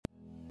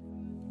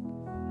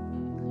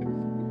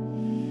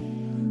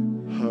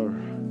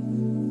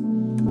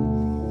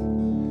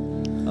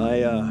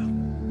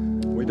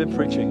We've been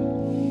preaching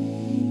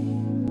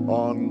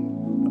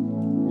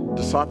on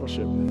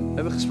discipleship. We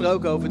hebben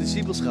gesproken over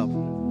discipelschap.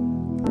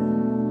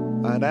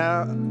 And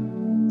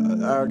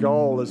our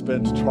goal has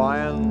been to try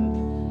and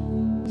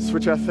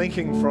switch our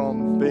thinking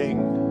from being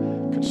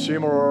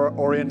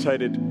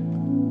consumer-orientated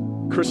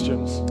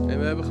Christians En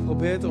we hebben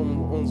geprobeerd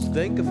om ons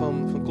denken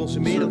van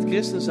consumerend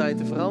christen zijn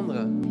te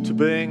veranderen. to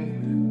being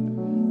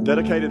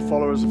dedicated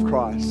followers of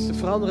Christ Te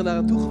veranderen naar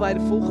een toegewijde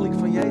volgeling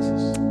van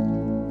Jezus.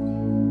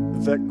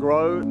 that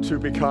grow to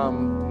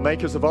become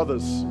makers of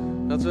others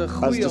Dat we as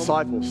groeien om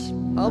disciples.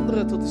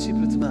 anderen tot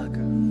discipelen te maken.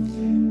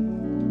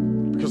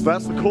 Because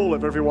that's the call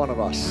of every one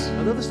of us.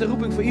 Want dat is de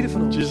roeping voor ieder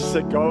van ons. Jesus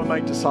said, go and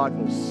make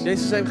disciples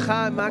Jezus zei,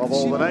 ga en maak of all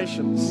the discipelen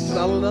nations.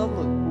 van alle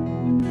landen.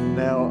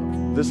 Now,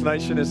 this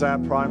nation is our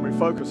primary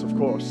focus, of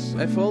course.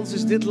 En voor ons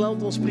is dit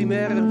land ons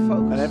primaire And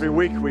focus. every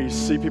week we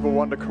see people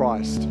wonder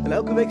Christ. En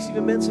elke week zien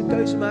we mensen een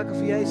keuze maken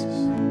voor Jezus.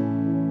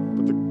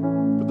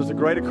 But there's a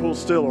greater call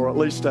still, or at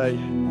least a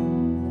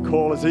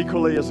call is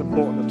equally as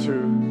important to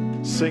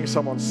seeing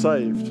someone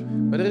saved.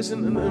 Maar er is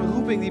een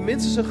roeping die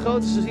minstens zo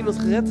groot is als iemand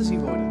gered te zien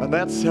worden. And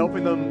that's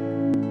helping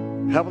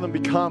them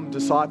become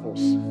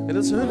disciples. En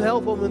dat is hun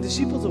helpen om een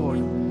discipel te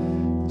worden.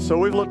 So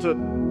we've looked at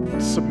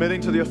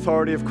submitting to the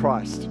authority of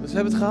Christ. Dus we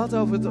hebben het gehad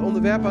over het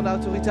onderwerp aan de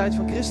autoriteit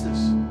van Christus.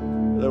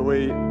 That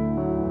we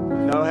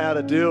know how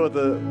to deal with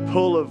the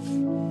pull of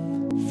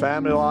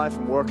family life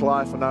and work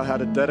life, and know how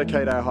to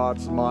dedicate our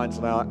hearts and minds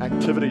and our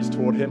activities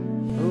toward Him.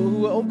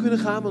 Hoe we om kunnen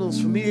gaan met ons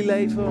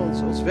familieleven,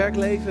 ons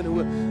werkleven en hoe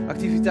we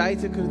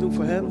activiteiten kunnen doen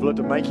voor Hem. We've looked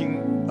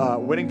at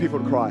winning people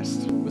to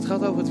Christ. Het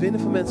gaat over het winnen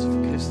van mensen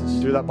voor Christus.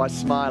 Do that by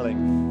smiling,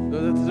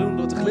 Door dat te doen,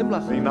 door te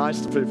glimlachen. being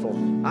nice to people,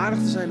 Aardig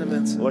te zijn naar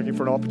mensen. looking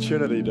for an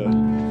opportunity to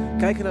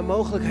Kijken naar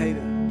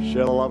mogelijkheden.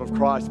 share the love of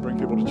Christ, bring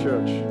people to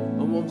church.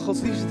 Om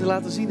Gods liefde te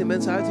laten zien en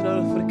mensen uit te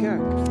nodigen voor de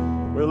kerk.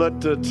 We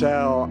looked at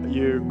how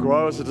you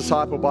grow as a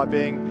disciple by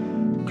being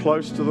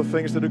close to the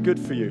things that are good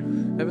for you.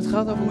 We hebben het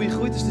gehad over hoe je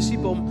groeit als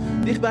discipel om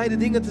dichtbij de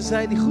dingen te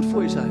zijn die goed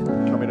voor je zijn.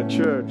 Coming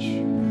to church,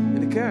 In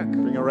de kerk.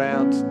 being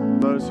around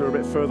those who are a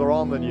bit further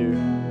on than you.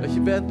 Dat je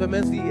bent bij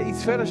mensen die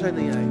iets verder zijn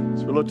dan jij.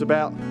 So we looked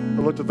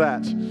at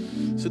that.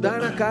 Als we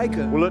daarnaar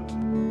kijken. We looked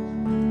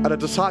at a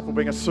disciple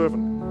being a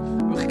servant. We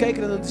hebben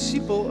gekeken dat een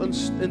discipel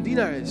een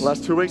dienaar is. The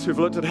last 2 weeks we've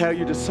looked at how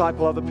you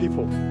disciple other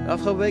people. De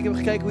afgelopen weken hebben we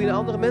gekeken hoe je de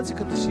andere mensen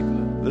kunt discipelen.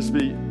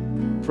 Lisby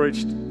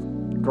preached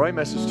a great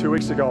message 2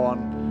 weeks ago on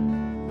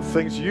the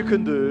things you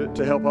can do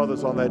to help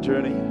others on their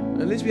journey.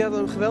 En Lisby had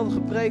een geweldige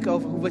preek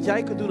over wat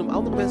jij kunt doen om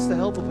andere mensen te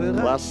helpen op hun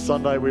reis. Last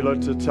Sunday we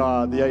looked at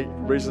the 8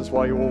 reasons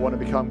why you all want to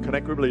become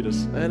Connect Group leaders.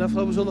 En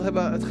afgelopen zondag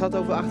hebben we het gehad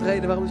over 8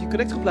 redenen waarom je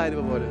Connect Groep leider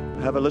wil worden.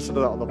 Have a listen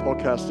to that on the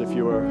podcast if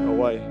you were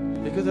away.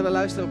 Je kunt er naar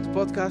luisteren op de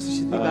podcast als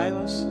je er niet bij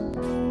was.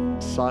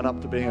 Sign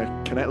up to being a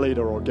Connect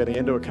leader or getting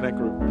into a Connect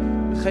Group.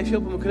 Het geeft je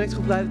op om een Connect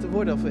Groep leider te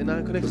worden of naar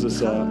een Connect This Groep is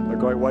te gaan. a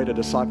great way to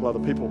disciple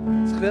other people.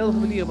 Het is een geweldige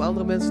manier om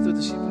andere mensen te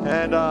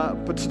discipelen.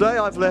 And but today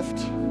I've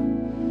left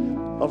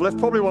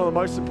probably one of the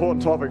most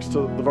important topics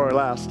to the very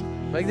last.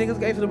 Maar ik denk dat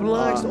ik een van de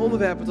belangrijkste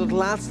onderwerpen tot het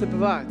laatste heb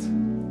bewaard.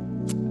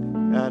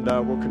 And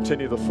we'll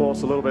continue the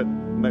thoughts a little bit in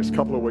the next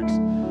couple of weeks.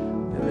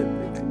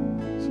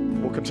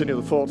 We'll continue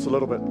the thoughts a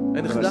little bit. in En de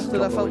the next gedachten couple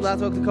of daarvan weeks. laten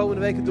we ook de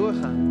komende weken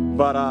doorgaan.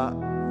 But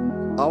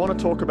I want to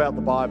talk about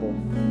the Bible.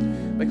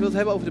 Maar ik wil het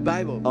hebben over de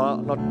Bijbel.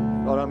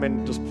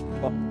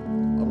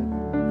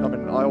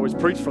 I always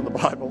preach from the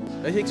Bible.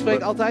 Weet je, ik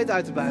spreek altijd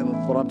uit de Bijbel.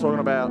 But I'm talking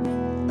about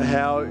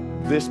how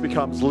this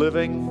becomes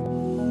living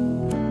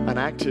and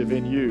active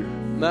in you.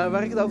 Maar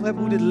waar ik het over heb,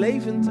 hoe dit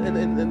levend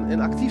en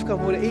actief kan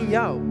worden in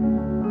jou.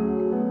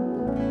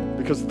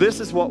 Because this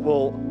is what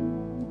will,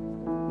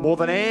 more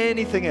than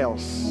anything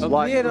else, Want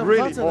like meer dan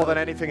really wat dan more ook.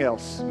 than anything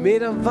else, Meer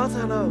dan wat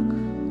dan ook.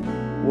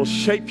 will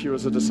shape you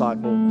as a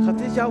disciple. Gaat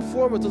dit jou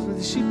vormen tot een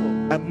discipel.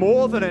 And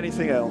more than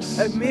anything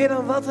else, En meer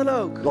dan wat dan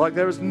ook. like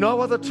there is no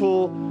other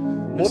tool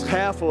more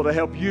powerful to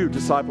help you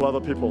disciple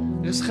other people.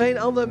 Er is geen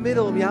ander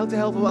middel om jou te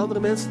helpen om andere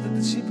mensen te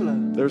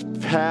discipelen. There's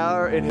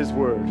power in His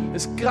Word. Er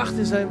is kracht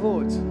in zijn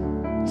woord.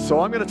 So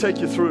I'm going to take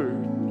you through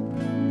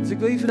Dus ik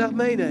wil je vandaag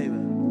meenemen.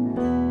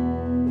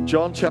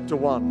 John chapter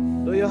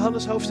 1. Door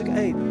Johannes hoofdstuk 1.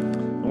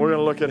 And we're going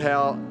to look at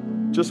how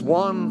just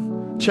one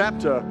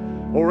chapter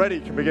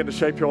already can begin to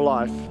shape your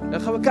life.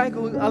 Dan gaan we kijken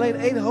hoe alleen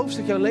één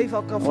hoofdstuk jouw leven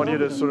al kan I want you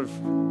to veranderen. sort of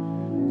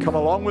come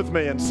along with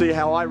me and see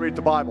how I read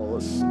the Bible.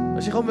 It's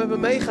Als je gewoon met me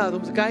meegaat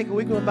om te kijken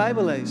hoe ik mijn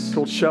Bijbel lees.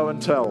 called show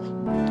and tell.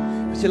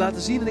 Dat je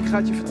laten zien en ik ga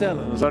het je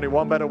vertellen. There's only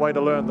one better way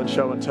to learn than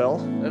show and tell.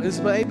 Er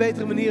is maar één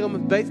betere manier om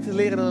het beter te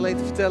leren dan alleen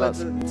te vertellen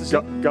en That's te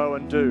go, zien. go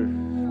and do.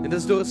 En dat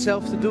is door het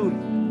zelf te doen.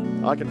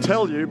 I can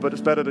tell you, but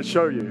it's better to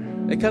show you.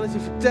 Ik kan het je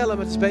vertellen, maar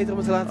het is beter om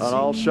het te laten And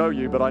I'll zien. show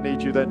you, but I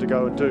need you then to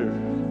go and do.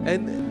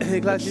 En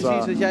ik laat je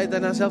zien zodat jij het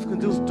daarna zelf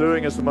kunt doen.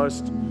 Doing is the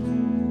most,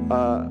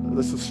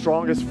 this is the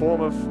strongest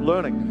form of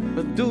learning.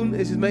 Want doen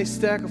is het meest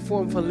sterke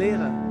vorm van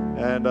leren.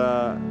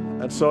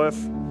 And so if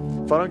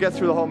I don't get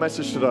through the whole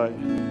message today,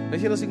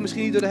 Weet je, als ik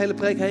misschien niet door de hele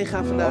preek heen ga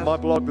on vandaag. my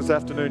blog this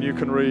afternoon you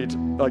can read,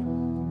 like,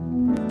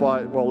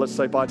 let's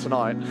say by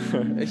tonight.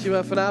 Weet je,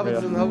 maar vanavond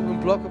Ja. dan hoop ik een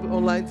blog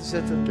online te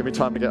zetten. Give me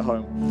time to get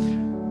home.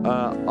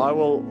 I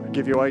will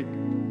give you 8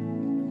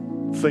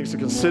 things to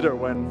consider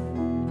when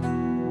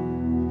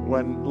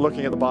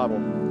looking at the Bible.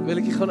 Wil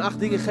ik je gewoon 8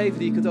 dingen geven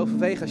die je kunt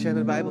overwegen als jij naar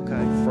de Bijbel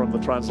kijkt. From the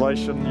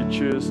translation you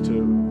choose to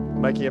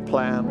making a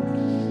plan,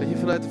 Dat je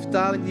vanuit de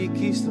vertaling die je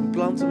kiest een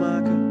plan te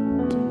maken,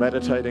 to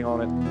meditating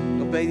on it,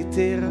 op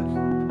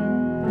mediteren,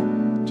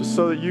 just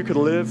so that you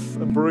could live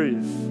and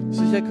breathe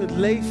zodat jij kunt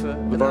leven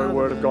the en very ademen.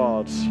 word of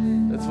God.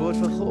 Het woord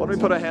van Why God. don't we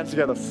put our hands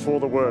together for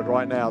the word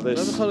right now? Laten we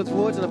This gewoon het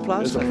woord een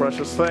applaus is a geven.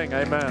 precious thing.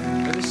 Amen.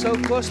 Het is zo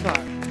kostbaar.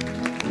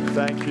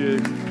 Thank you.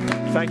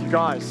 Thank you,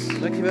 guys.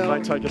 Dankjewel.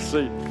 May take a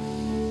seat.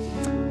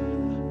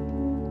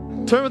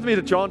 Turn with me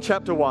to John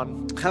chapter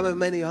 1. Gaan we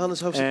mee naar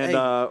Johannes hoofdstuk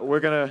And 1. we're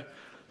going to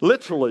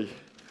literally,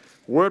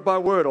 word by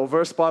word or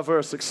verse by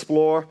verse,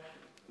 explore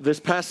this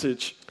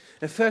passage.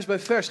 En vers bij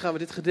vers gaan we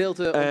dit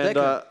gedeelte And,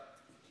 ontdekken.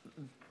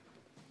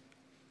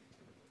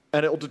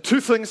 and it will do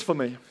 2 things for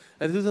me.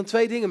 En het doet dan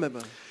 2 dingen met me.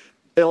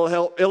 It'll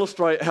help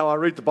illustrate how I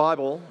read the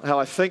Bible,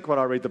 how I think when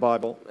I read the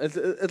Bible.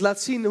 Het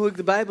laat zien hoe ik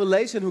de Bijbel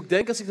lees en hoe ik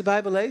denk als ik de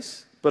Bijbel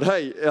lees. But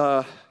hey,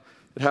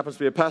 it happens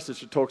to be a passage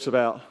that talks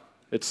about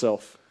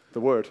itself, the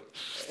word.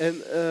 En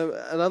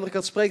aan de andere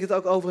kant spreekt het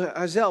ook over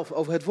haarzelf,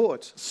 over het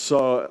woord.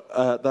 So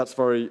that's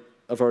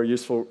a very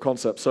useful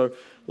concept. So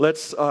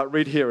let's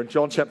read here in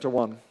John chapter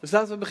 1. Dus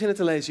laten we beginnen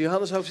te lezen.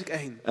 Johannes hoofdstuk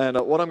 1. And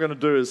what I'm going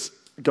to do is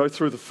go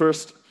through the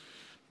first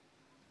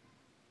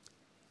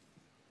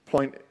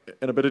point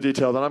in a bit of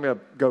detail. Then I'm going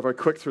to go very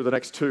quick through the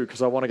next 2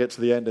 because I want to get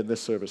to the end in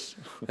this service.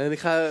 En ik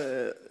ga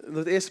door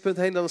het eerste punt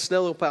heen, dan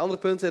snel door een paar andere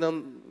punten. En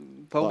dan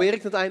probeer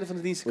ik tot het einde van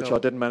de dienst te Which I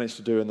komen. didn't manage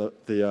to do in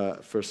the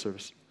first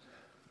service.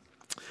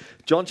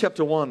 John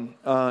chapter 1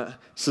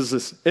 says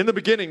this. In the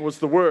beginning was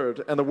the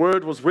Word, and the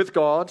Word was with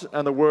God,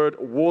 and the Word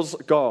was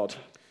God.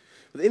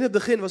 Want in het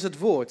begin was het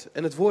woord.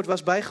 En het woord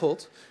was bij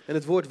God. En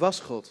het woord was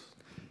God.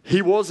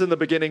 He was in the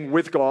beginning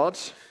with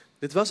God.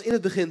 Dit was in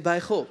het begin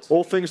bij God.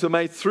 All things were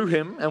made through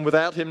him, and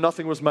without him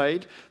nothing was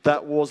made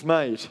that was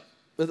made.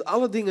 Dat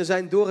alle dingen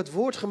zijn door het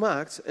woord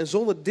gemaakt. En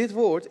zonder dit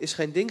woord is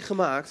geen ding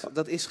gemaakt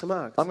dat is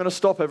gemaakt. I'm going to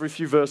stop every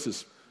few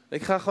verses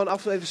Ik ga gewoon af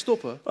en toe even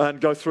stoppen.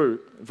 and go through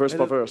verse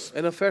by verse.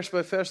 En dan vers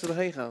bij vers er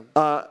doorheen gaan.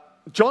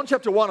 John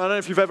chapter 1, I don't know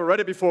if you've ever read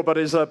it before, but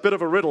is a bit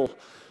of a riddle.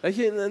 Weet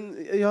je,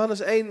 in Johannes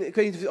 1, ik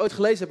weet niet of je het ooit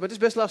gelezen hebt, maar het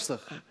is best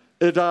lastig.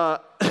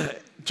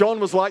 John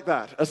was like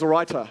that as a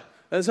writer.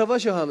 En zo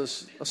was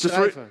Johannes als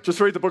schrijver. Just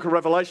read the book of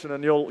Revelation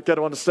and you'll get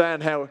to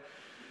understand how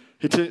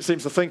he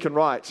seems to think and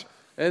write.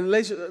 En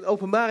lees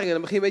Openbaringen en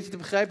dan begin je een beetje te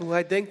begrijpen hoe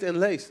hij denkt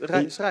en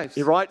schrijft.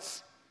 He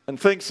writes and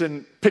thinks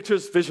in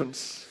pictures,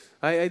 visions.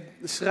 Hij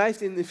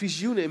schrijft in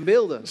visioenen, in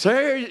beelden. So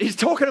he's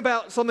talking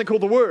about something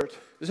called the Word.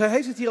 Dus hij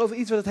heeft het hier over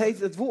iets wat het heet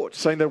het woord.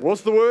 Saying there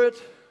was the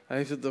Word. Hij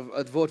heeft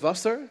het woord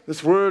was er.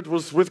 This Word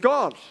was with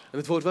God. En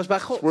het woord was bij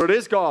God. This Word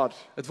is God.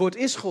 Het woord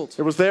is God.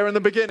 It was there in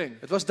the beginning.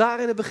 Het was daar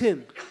in het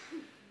begin.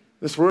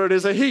 This word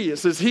is a he. It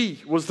says he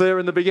was there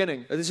in the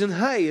beginning. Het is een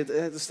hij.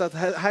 Het staat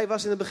hij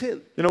was in het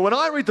begin. You know, when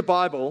I read the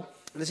Bible,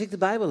 En als ik de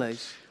Bijbel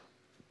lees,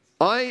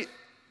 I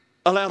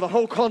allow the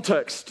whole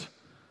context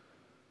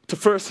to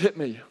first hit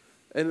me.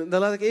 en dan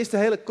laat ik eerst de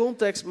hele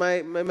context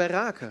mij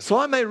raken.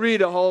 So I may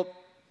read a whole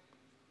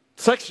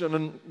section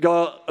and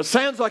go, it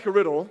sounds like a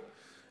riddle.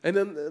 En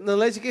dan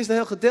lees ik eerst een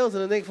heel gedeelte en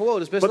dan denk ik van wow,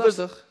 dat is best But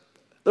lastig.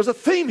 There's a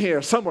theme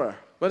here somewhere.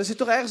 Maar er zit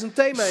toch ergens een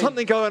thema in.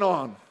 Something going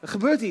on. Er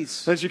gebeurt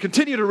iets. As you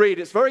continue to read,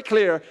 it's very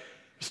clear.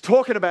 He's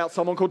talking about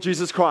someone called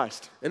Jesus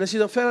Christ. En als je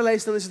dan verder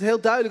leest, dan is het heel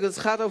duidelijk dat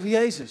het gaat over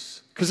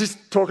Jezus. Because he's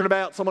talking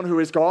about someone who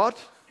is God,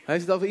 Hij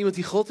heeft het over iemand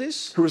die God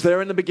is, who was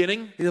there in the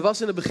beginning. die er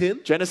was in het begin.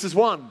 Genesis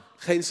 1.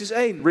 Genesis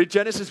 1. Read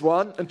Genesis 1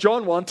 and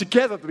John 1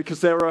 together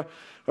because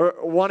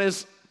one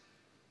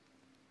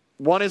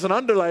is an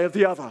underlay of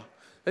the other.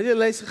 En je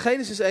leest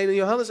Genesis 1 en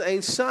Johannes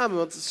 1 samen,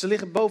 want ze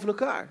liggen boven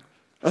elkaar.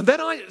 And then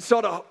I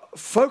start to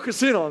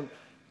focus in on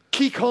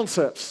key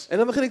concepts. En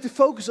dan begin ik te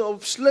focussen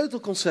op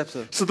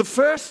sleutelconcepten. So the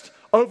first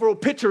overall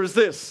picture is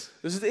this.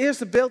 Dus het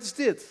eerste beeld is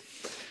dit.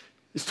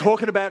 He's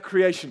talking about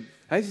creation.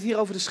 Hij heeft het hier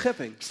over de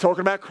schepping. He's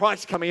talking about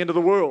Christ coming into the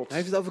world. Hij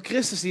heeft het over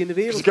Christus die in de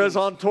wereld He goes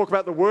komt. on to talk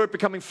about the Word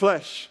becoming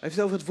flesh. Hij heeft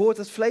het over het woord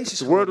dat vlees is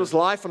The Word geworden.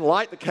 was life and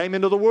light that came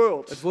into the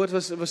world. Het woord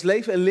was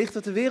leven en licht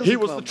dat de wereld He in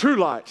was the kwam. true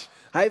light.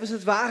 Hij was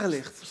het ware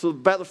licht. So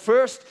about the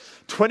first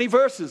 20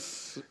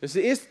 verses, Dus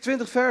de eerste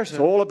 20 it's versen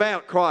all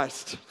about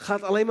Christ.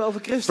 gaat alleen maar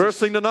over Christus. First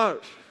thing to note.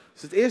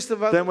 Dus het eerste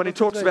wat Then when he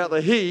talks about the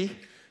he,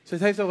 dus het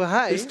heeft over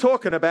hij, he's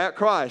talking about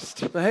Christ.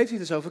 dan heeft hij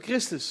het dus over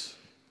Christus.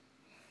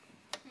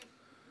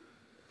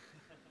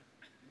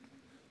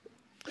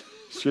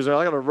 Excuse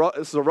me,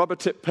 this is a rubber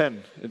tip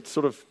pen. It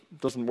sort of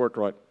doesn't work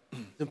right.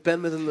 Een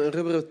pen met een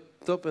rubberen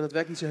top en dat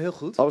werkt niet zo heel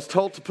goed. I was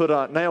told to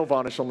put nail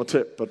varnish on the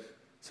tip, but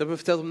Ze hebben me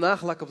verteld om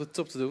nagellak op de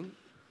top te doen.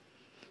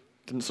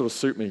 it didn't sort of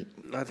suit me.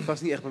 Nou, het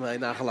past niet echt bij mij,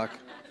 nagellak.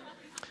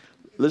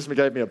 Lisbeth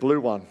gave me a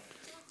blue one.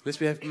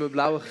 Lisbeth heeft me een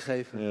blauwe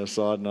gegeven. Yeah,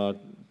 so no, it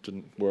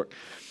didn't work.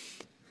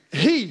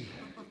 He,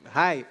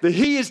 Hij. the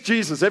he is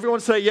Jesus. Everyone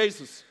say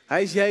Jesus.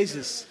 Hij is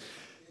Jezus.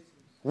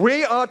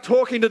 We are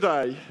talking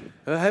today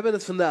We hebben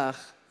het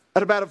vandaag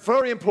about a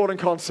very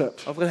important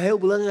concept. over een heel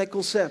belangrijk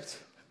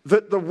concept.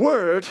 That the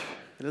Word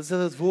En dat is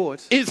dat het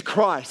woord is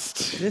Christ.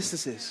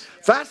 Christus is.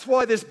 That's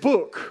why this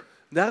book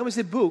Daarom is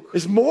dit boek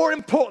is more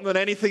important than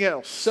anything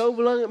else. zo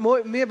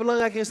meer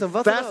belangrijker is dan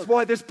wat dan That's ook.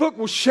 why this book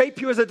will shape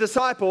you as a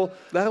disciple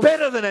Daarom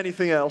better than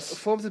anything else.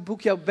 vormt het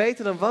boek jou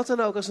beter dan wat dan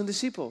ook als een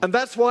discipel. And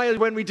that's why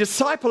when we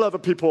disciple other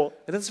people,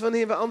 En dat is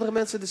wanneer we andere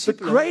mensen the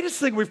discipelen. greatest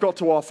thing we've got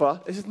to offer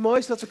Is het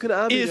mooiste wat we kunnen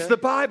is aanbieden. the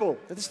Bible.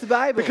 Het is de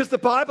Bijbel. Because the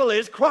Bible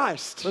is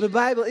Christ. Maar de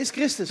Bijbel is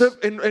Christus.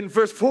 In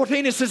verse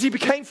 14 it says he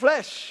became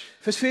flesh.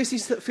 Vers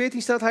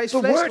 14 staat hij is The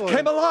vlees word came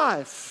geworden.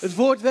 alive. Het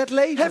woord werd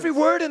leven. Every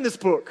word in this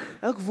book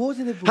Elk woord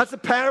in dit boek has the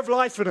power of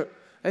life in it.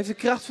 heeft de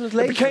kracht van het It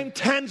leven. became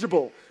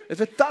tangible Het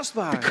werd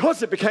tastbaar.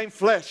 because it became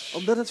flesh.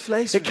 Omdat het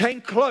vlees It werd.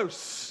 came close.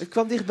 Het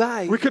kwam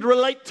dichtbij. We could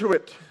relate to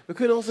it. We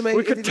kunnen ons ermee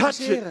We could touch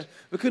identificeren. it.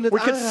 We kunnen We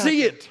het could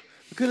see aanraken. it.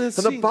 We kunnen het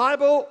And the zien.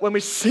 Bible, when we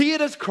see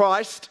it as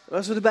Christ,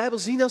 Als we de Bijbel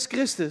zien als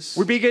Christus,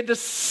 we begin to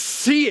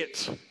see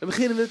it. dan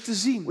beginnen we het te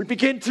zien. We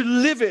begin to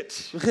live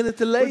it. We beginnen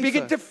te We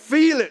begin to leven.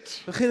 feel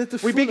it. We beginnen te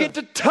We begin voelen.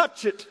 to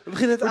touch it. We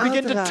beginnen het We aan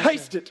begin te to raken.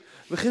 taste it. We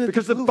beginnen te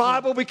Because the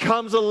proeven. Bible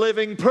becomes a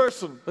living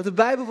person. Want de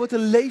Bijbel wordt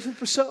een levend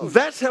persoon.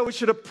 That's how we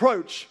should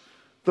approach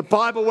the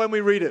Bible when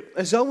we read it.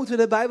 En zo moeten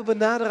we de Bijbel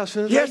benaderen als we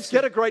het Yes, lezen.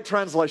 get a great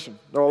translation.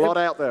 There are a lot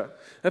out there.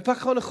 En pak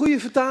gewoon een goede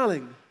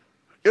vertaling.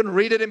 You can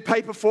read it in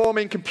paper form,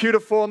 in computer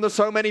form. There's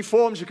so many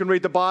forms you can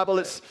read the Bible.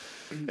 It's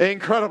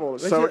incredible.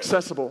 It's Weet so je,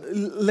 accessible.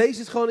 Lees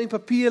het gewoon in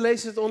papier,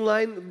 lees het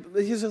online.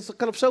 Weet je, dat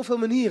kan op zoveel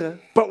manieren.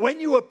 But when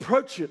you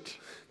approach it,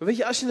 Maar weet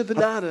je, als je het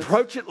benadert,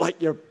 approach it like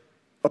you're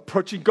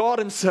approaching God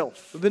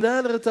himself. we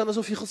benaderen het dan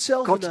alsof je God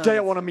zelf God, today I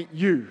benadert. want to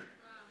meet you.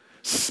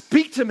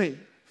 Speak to me.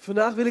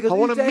 Vandaag wil ik I dat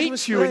want u to tegen me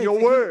meet you in spreekt.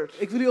 your word.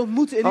 Ik wil u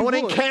ontmoeten in I uw want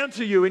to woord.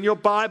 encounter you in your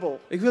Bible.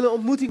 Ik wil een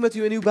ontmoeting met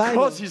u in uw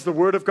Bijbel. Because he's the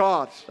word of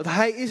God. Want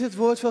hij is het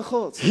woord van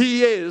God. He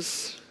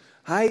is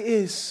Hij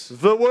is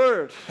the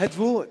word. het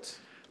woord.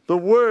 The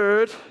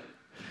word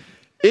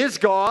is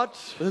God,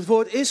 Het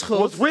woord is was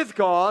God. with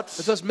God,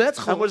 Het was met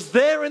and God. was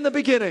there in the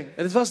beginning.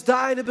 En het was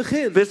daar in het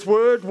begin. This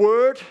word,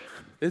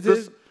 Dit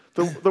is,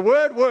 the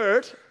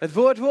word het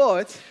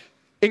woord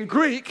in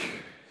Greek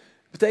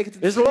betekent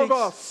het is Grieks.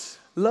 logos.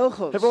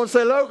 Logos. Everyone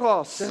say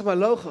logos. Zeg maar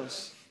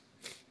logos.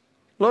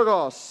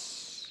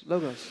 Logos.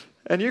 Logos.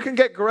 And you can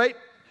get great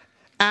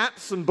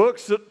apps and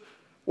books that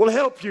will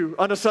help you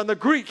understand the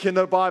Greek in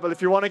the Bible if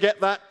you want to get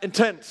that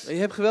intense. En je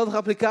hebt geweldige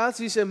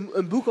applicaties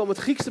en boeken om het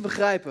Grieks te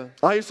begrijpen.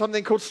 I use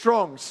something called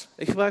Strong's.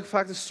 Ik gebruik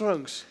vaak de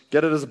Strongs.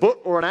 Get it as a book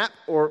or an app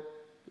or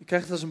Je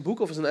krijgt het als een boek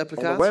of als een on the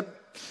applicatie. web.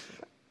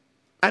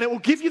 And it will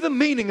give you the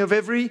meaning of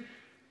every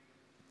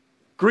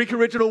Greek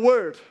original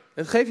word.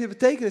 En het geeft je de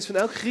betekenis van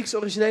elk Grieks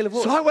originele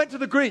woord. So I went to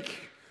the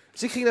Greek.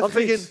 Dus ik ging naar I'm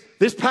het Grieks. thinking,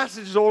 this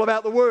passage is all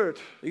about the word.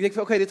 Ik denk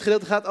van oké, dit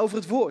gedeelte gaat over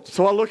het woord.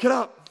 So I look it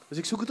up. Dus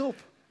ik zoek het op.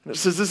 And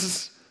it says this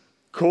is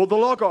called the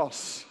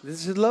Logos. Dit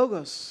is het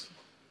logos.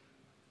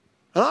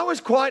 And I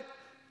was quite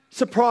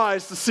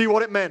surprised to see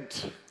what it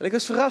meant. En ik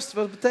was verrast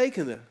wat het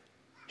betekende.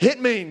 It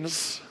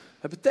means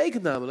Het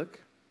betekent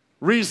namelijk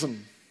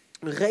reason,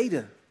 een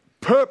reden,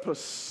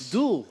 purpose,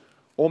 doel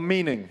or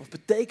meaning. of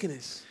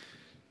betekenis.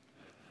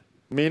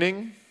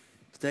 Meaning,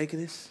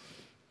 Betekenis.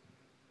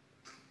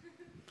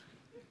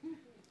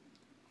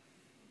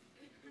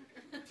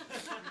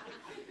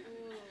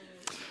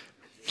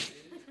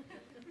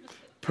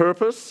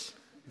 purpose,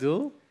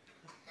 Doel.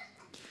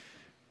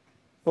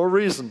 or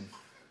reason.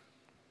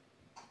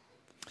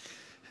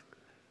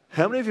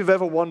 How many of you have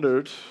ever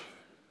wondered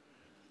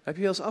Heb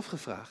je je wel eens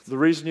afgevraagd? the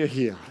reason you're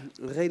here?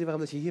 De reden waarom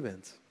dat je hier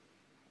bent.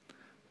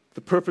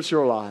 The purpose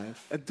of your life,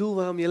 Het doel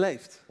waarom je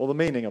leeft. or the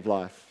meaning of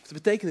life? Of de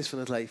betekenis van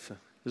het leven.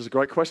 This is a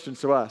great question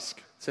to ask.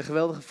 Het zijn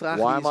geweldige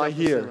vragen Why die je am I zelf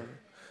moet here? stellen.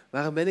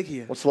 Waarom ben ik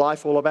hier? What's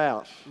life all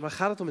about? Waar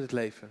gaat het om in het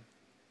leven?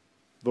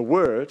 The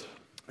Word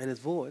En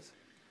het woord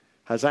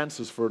has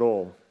answers for it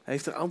all.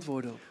 heeft er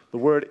antwoorden op. The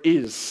Word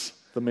is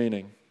the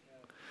meaning.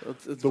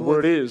 Want het The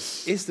woord Word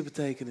is is de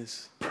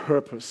betekenis.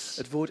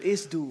 purpose. Het woord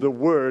is doel. The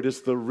Word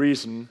is the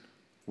reason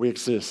we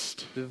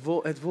exist.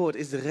 Het woord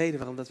is de reden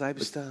waarom dat wij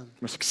bestaan. The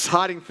most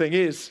exciting thing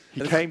is,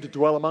 He came to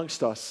dwell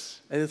amongst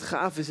us. En het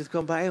gaaf is, het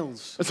kwam bij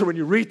ons. And so when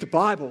you read the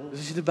Bible, Dus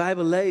als je de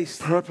Bijbel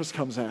leest, purpose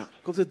comes out.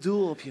 komt het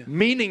doel op je.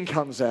 Meaning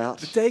comes out.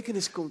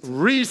 Betekenis komt.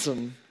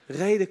 Reason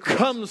Reden komt.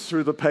 comes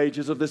through the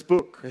pages of this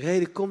book.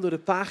 Reden komt door de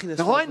pagina's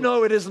Now van I het boek.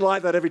 know it isn't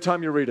like that every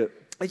time you read it.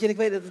 Weet je, en ik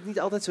weet dat het niet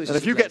altijd zo is. And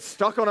als if je you het get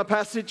leest. stuck on a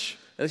passage,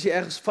 En als je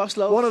ergens one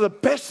vastloopt, of the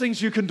best things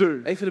you can do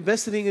een van de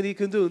beste dingen die je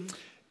kunt doen,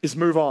 is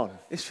move on.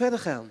 is verder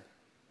gaan.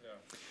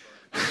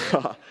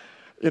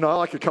 You know,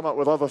 I could come up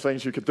with other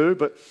things you could do,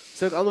 but Er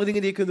zijn ook andere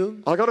dingen die je kunt doen.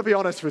 I got to be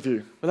honest with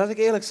you. Maar laat ik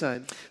eerlijk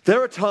zijn. There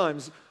are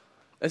times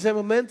Er zijn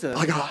momenten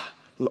I go,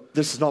 look,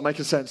 this is not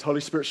making sense. Holy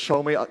Spirit,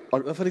 show me.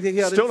 waarvan ik denk,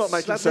 ja, Still not dit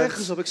making slaat sense.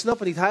 nergens op. Ik snap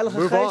het niet. Heilige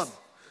Move Geest, on.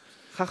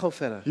 ga gewoon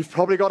verder. You've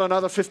probably got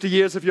another 50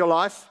 years of your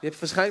life, Je hebt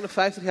waarschijnlijk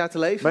nog 50 jaar te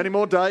leven. many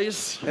more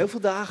days Heel veel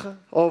dagen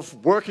of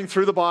working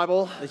through the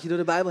Bible. dat je door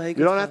de Bijbel heen You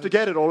kunt don't gaan. have to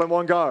get it all in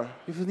one go. Je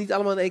hoeft het niet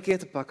allemaal in één keer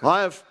te pakken. I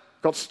have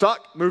got stuck,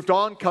 moved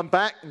on, come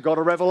back and got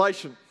a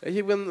revelation. Weet je,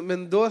 ik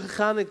ben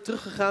doorgegaan, ik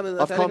teruggegaan en I've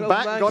uiteindelijk come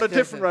een back and got a openbaring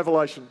different gekregen.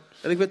 revelation.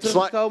 En ik ben It's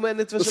teruggekomen en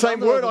het the was een same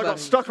andere word I got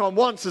openbaring. stuck on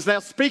once is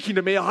now speaking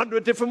to me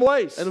 100 different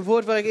ways. En een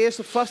woord waar ik eerst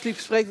op vastliep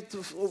spreekt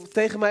het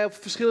tegen mij op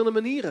verschillende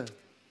manieren.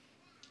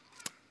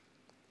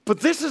 But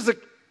this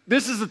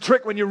is the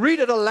trick. When you read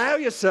it, allow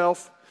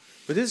yourself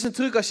Maar dit is een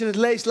truc, als je het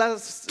leest, laat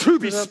het to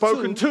be er dan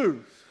spoken toe. to.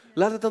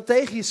 Laat het dan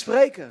tegen je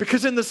spreken.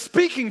 Because in the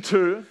speaking to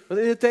Want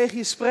in het tegen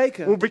je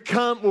spreken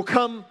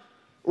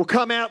will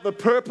come out the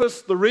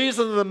purpose, the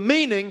reason, and the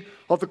meaning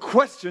of the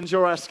questions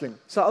you're asking.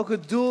 zal ook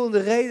het doel en de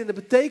reden en de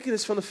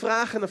betekenis van de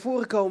vragen naar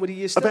voren komen die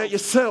je stelt. About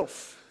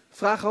yourself,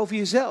 Vragen over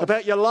jezelf,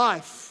 about your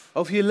life,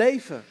 over je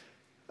leven,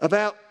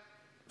 about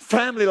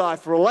family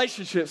life,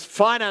 relationships,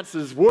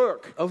 finances,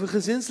 work. over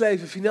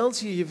gezinsleven,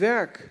 financiën, je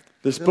werk.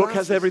 This book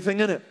has relaties. everything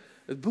in it.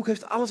 Het boek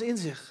heeft alles in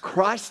zich.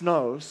 Christ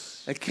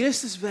knows En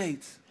Christus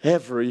weet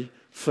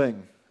everything.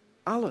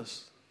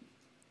 alles.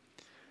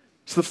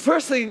 So the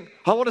first thing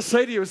I want to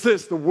say to you is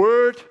this: the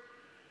word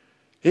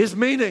is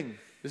meaning.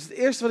 Dus het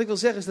eerste wat ik wil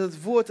zeggen is dat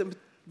het woord een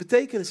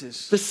betekenis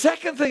is. The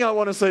second thing I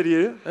want to say to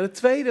you En het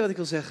tweede wat ik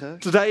wil zeggen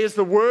today is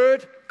the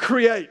word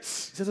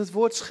creates. is dat het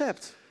woord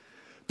schept.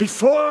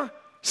 Before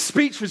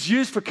speech was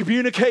used for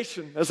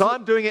communication, as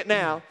I'm doing it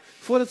now,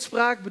 Voordat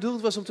spraak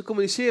bedoeld was om te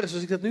communiceren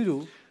zoals ik dat nu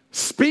doe,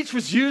 speech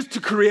was used to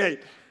create.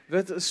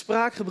 werd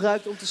spraak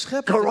gebruikt om te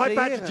scheppen, Go te right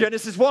back to creëren.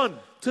 Genesis 1.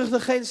 Terug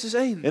naar Genesis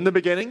 1. In the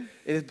beginning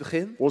In het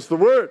begin was the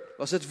word.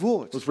 was het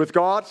woord. It was with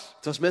God.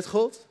 Het was met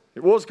God.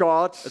 It was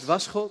God. Het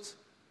was God.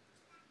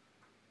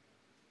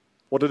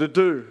 What did it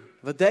do?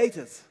 Wat deed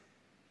het?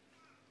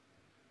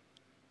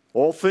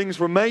 All things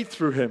were made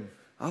through him.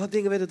 Alle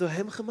dingen werden door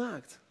hem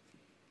gemaakt.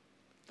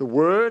 The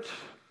word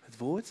Het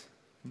woord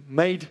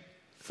made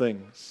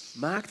things.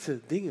 maakte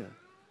dingen.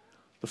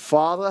 The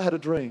father had a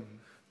dream.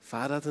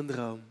 Vader had een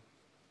droom.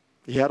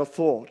 He had a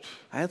thought.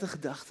 Hij had een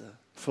gedachte.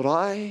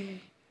 Thought,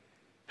 I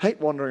hate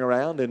wandering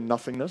around in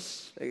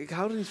nothingness. Ik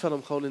hou er niet van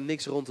om gewoon in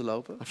niks rond te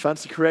lopen. I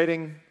fancy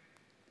creating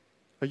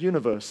a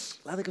universe.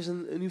 Laat ik eens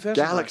een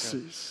universum maken.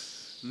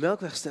 Galaxies.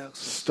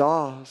 Melkwegstelsels.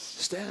 Stars.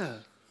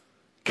 Sterren.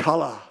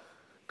 Color.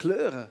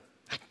 Kleuren.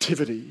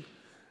 Activity.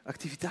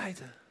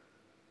 Activiteiten.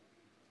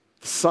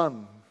 The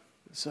sun.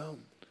 De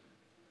zon.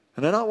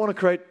 And then I want to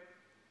create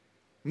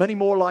many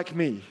more like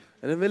me.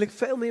 En dan wil ik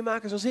veel meer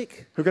maken zoals ik.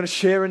 Who are going to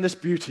share in this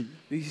beauty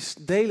Die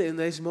delen in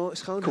deze called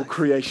schoonheid.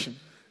 creation.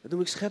 Dat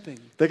noem ik schepping.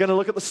 They're going to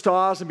look at the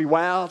stars and be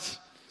wowed.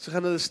 Ze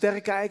gaan naar de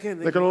sterren kijken. En,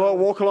 They're going to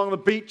walk along the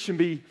beach and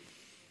be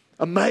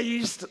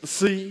amazed at the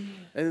sea.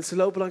 en ze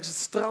lopen langs het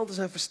strand en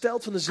zijn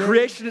versteld van de zee.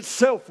 Creation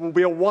itself will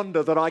be a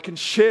wonder that I can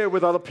share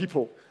with other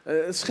people.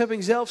 Het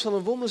schepping zelf zal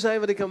een wonder zijn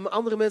wat ik aan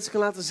andere mensen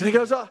kan laten And he zien.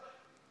 goes,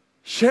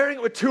 sharing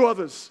it with two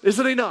others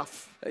isn't enough.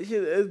 Weet je,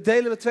 het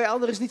delen met twee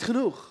anderen is niet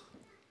genoeg.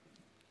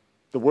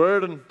 The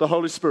Word and the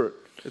Holy Spirit.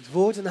 Het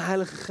woord en de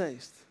Heilige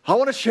Geest. I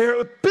want to share it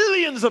with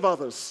billions of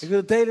others. Ik wil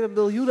het delen met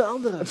miljoenen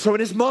anderen. And so in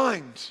his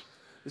mind,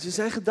 Dus in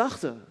zijn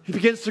gedachten he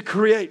begins to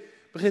create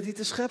begint hij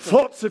te scheppen.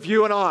 thoughts of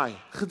you and I.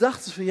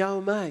 Gedachten van jou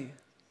en mij.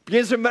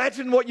 Begins to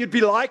imagine what you'd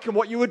be like and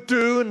what you would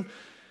do and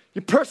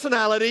your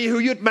personality, who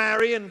you'd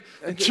marry and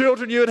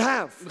children you would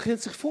have.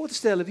 Begint zich voor te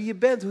stellen wie je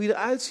bent, hoe je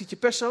eruit ziet, je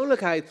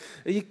persoonlijkheid,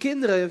 en je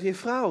kinderen of je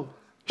vrouw.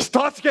 He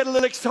starts to get a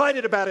little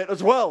excited about it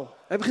as well.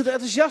 Hij begint er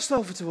enthousiast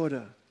over te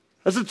worden.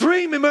 As a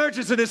dream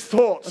emerges in his Als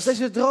thoughts,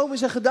 deze droom in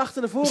zijn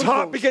gedachten naar his voren heart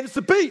komt, begins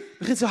to beat.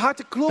 begint zijn hart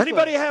te kloppen.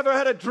 Anybody ever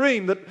had a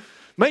dream that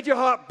made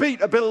your heart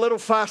beat a little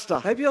faster?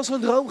 Heb je al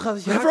zo'n droom gehad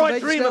dat je hart Whenever een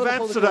I beetje dream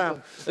sneller of begon te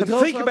Amsterdam kloppen? Een and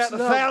droom think van about the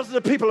Amsterdam. thousands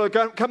of people who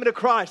are coming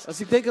to Christ, Als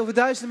ik denk over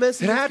duizenden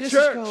mensen die In tot our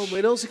Christus church. komen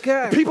in onze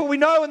kerk. people we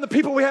know and the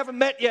people we haven't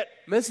met yet,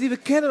 Mensen die we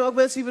kennen, maar ook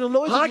mensen die we nog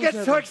nooit I ontmoet get so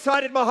hebben.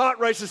 excited my heart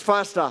races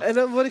faster. En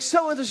dan word ik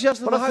zo enthousiast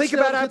dat When mijn I hart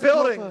think sneller about begint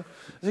our te building,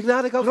 kloppen. Als ik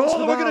nadenk over And ons all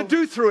that we're going to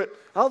gebouw. do through it,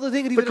 Al die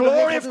dingen die the we er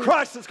doorheen glory gaan of doen.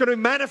 Christ that's going to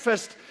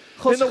manifest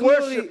in Gods the glorie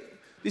worship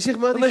die zich the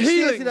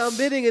manifesteert in de healings.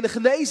 aanbidding, in de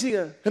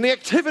genezingen. and the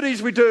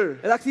activities we do. En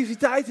de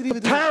activiteiten die we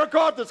The doen. power of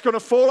God that's going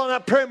to fall on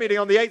that prayer meeting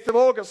on the 8th of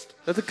August.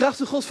 Dat de kracht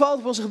van God valt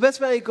op onze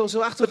gebedsbijeenkomst. Zo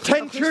The 8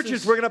 10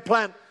 churches we're going to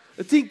plant.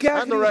 De 10 kerken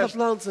And die the we gaan rest.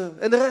 planten.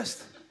 En de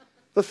rest.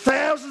 The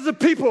thousands of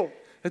people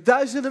Het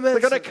duizenden that are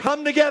going mensen to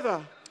come together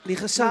die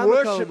gaan and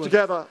worship samenkomen.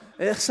 together.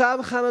 En echt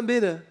samen gaan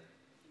aanbidden.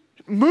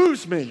 It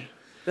moves me.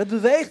 Dat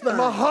beweegt My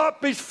mij. heart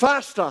beats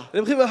faster. En dan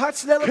begint mijn hart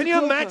sneller Can te you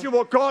kloppen. imagine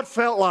what God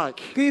felt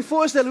like Kun je je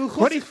voorstellen hoe God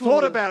when he zich thought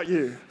voelde? about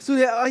you? Toen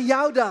hij aan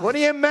jou dacht. When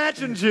he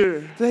imagined you?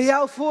 Toen hij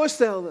jou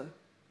voorstelde.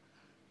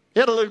 He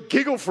had a little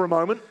giggle for a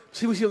moment.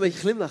 Misschien moest je een beetje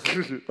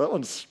glimlachen. That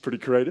one's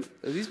pretty creative.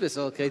 Die is best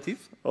wel creatief.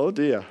 Oh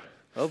dear.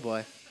 Oh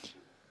boy.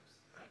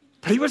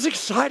 But he was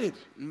excited.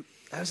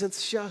 Hij was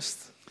enthousiast.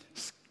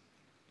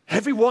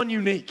 Everyone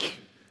unique.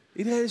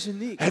 Iedereen is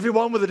uniek.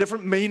 Everyone with a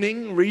different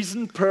meaning,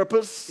 reason,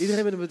 purpose.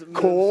 Iedereen met een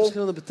Call,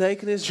 verschillende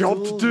betekenis. job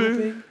doel, to do.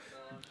 roeping,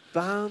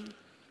 baan.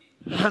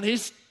 And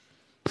he's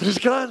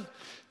going,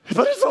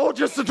 but it's all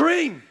just a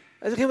dream.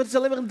 Hij zegt, ja, maar het is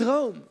alleen maar een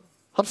droom.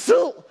 I'm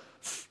still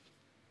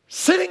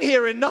sitting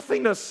here in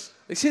nothingness.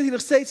 Ik zit hier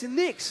nog steeds in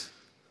niks.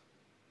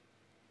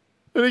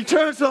 And he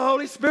turns to the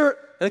Holy Spirit.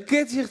 En dan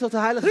keert hij zich tot de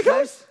Heilige There he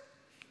goes.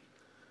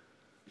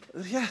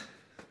 Geest. Ja.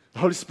 The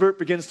Holy Spirit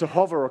begins to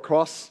hover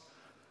across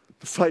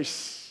the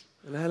face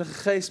En de Heilige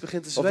Geest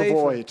begint te of the zweven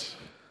void.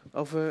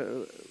 over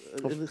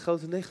een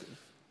grote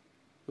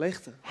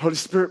leegte. Holy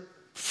Spirit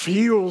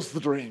feels the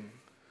dream.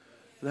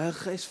 De Heilige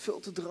Geest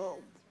vult de droom.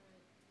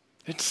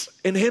 It's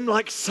in him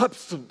like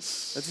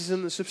substance. Het is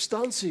een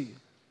substantie.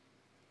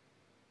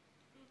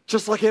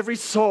 Just like every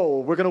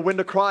soul we're going to win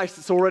to Christ,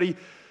 it's already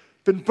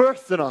been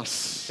birthed in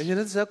us. En net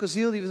als elke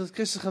ziel die we tot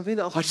Christus gaan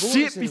winnen, al I see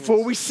geboren it is in before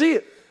ons. we see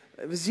it.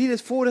 We zien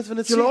het voordat we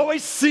het You'll zien.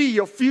 always see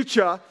your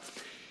future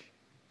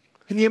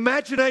in the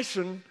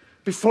imagination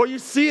before you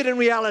see it in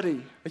reality.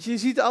 Want je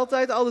ziet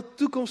altijd al de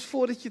toekomst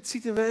voordat je het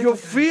ziet in You'll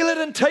werkelijkheid. feel it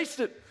and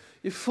taste it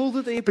Je voelt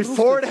het en je proeft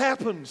before it het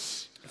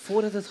happens.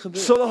 voordat het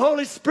gebeurt. So the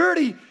Holy Spirit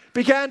he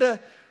began to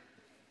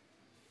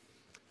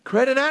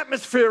create an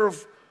atmosphere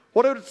of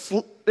what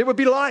it would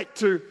be like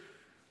to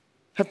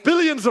have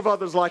billions of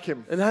others like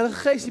him. En de Heilige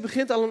Geest die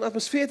begint al een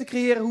atmosfeer te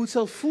creëren hoe het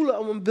zal voelen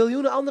om een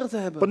biljoenen anderen te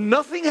hebben. But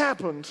nothing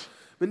happened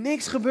Maar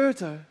niks gebeurt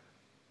er.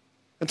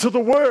 until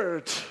the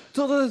Word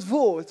Totdat het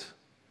woord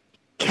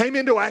came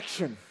into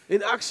action.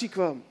 in actie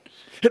kwam.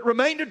 It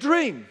remained a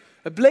dream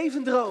Het bleef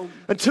een droom.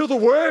 until the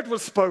Word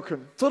was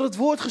spoken. Tot het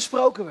woord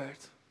gesproken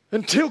werd.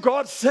 Until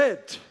God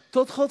said,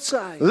 Tot God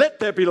zei. let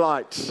there be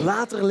light.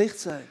 Laat er licht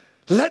zijn.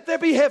 Let there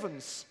be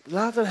heavens.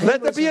 Laat er Let hemel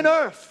there be an zijn.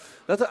 earth.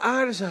 Laat er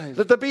aarde zijn.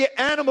 Let there be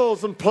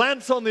animals and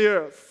plants on the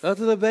earth. Laat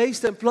er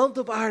beesten en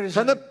planten op aarde And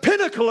zijn. the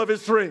pinnacle of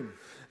his dream.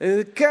 En in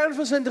de kern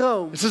van zijn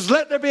droom. It says,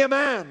 let there be a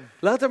man.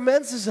 Laat er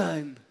mensen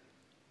zijn.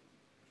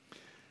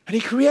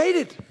 And he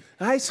created.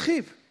 Hij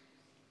schiep.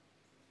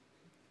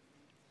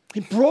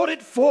 He brought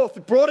it forth.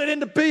 He brought it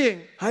into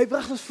being. Hij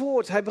bracht het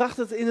voort. Hij bracht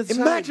het in het zijn.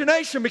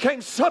 Imagination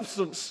became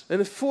substance En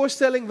een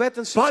voorstelling werd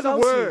een by the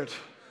substantie. Word.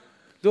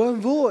 Door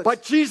een woord. By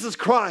Jesus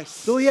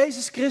Christ. Door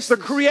Jezus The Christus.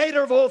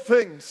 creator of all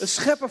Een things.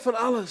 schepper van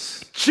alles.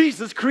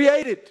 Jesus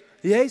created.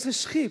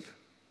 Jezus schiep.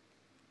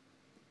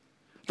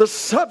 The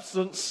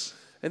substance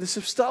En de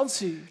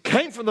substantie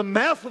came from the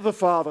mouth of the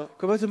Father.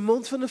 kwam uit de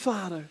mond van de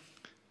Vader.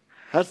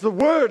 As the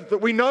Word that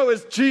we know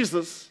as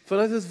Jesus.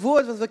 Vanuit het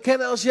woord wat we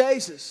kennen als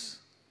Jezus.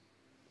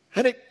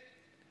 And it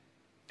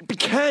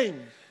became.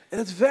 En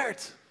het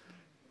werd.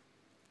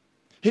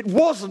 It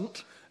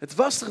wasn't, Het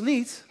was er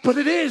niet, but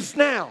it is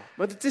now.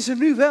 maar het is er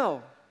nu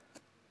wel.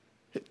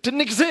 It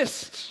didn't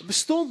exist, Het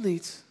bestond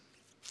niet,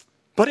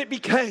 but it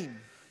became.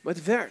 maar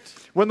het werd.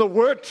 When the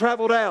Word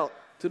traveled out.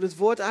 Toen het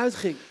woord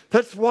uitging.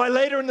 That's why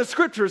later in the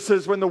scripture it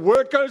says when the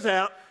Word goes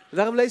out, En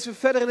daarom lezen we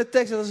verder in de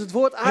tekst dat als het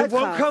woord it won't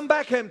uitgaat, come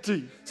back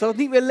empty. zal het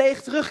niet meer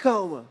leeg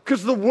terugkomen.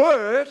 Because the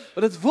Word,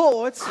 Want het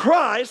woord,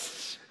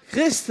 Christ,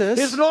 Christus,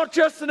 is not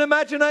just an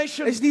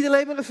imagination. is niet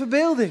alleen maar een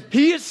verbeelding. He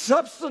is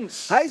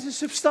substance. Hij is een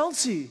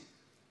substantie.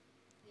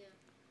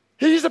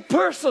 He is a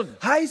person.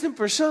 Hij is een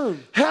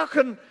persoon. How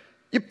can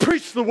you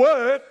preach the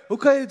Word Hoe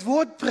kan je het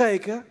woord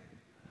preken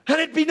and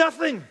it be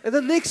nothing? en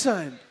dan niks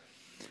zijn?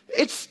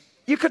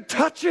 You can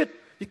touch it.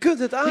 Je kunt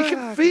het You can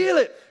aanraken. feel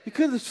it. Je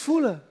kunt het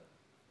voelen.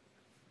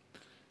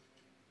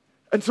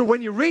 And so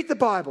when you read the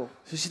Bible,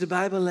 Dus als je de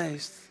Bijbel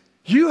leest,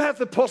 you have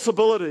the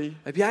possibility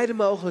heb jij de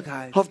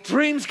mogelijkheid of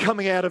dreams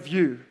coming out of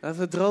you, dat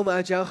er dromen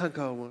uit jou gaan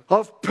komen.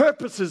 of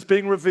purposes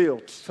being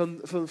revealed,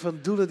 Van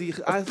doelen die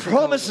uit gaan komen.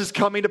 promises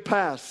coming to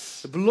pass.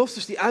 De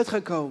beloftes die uit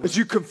gaan komen. As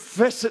you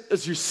confess it,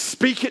 as you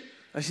speak it,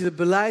 Als je het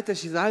beleidt,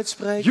 als je het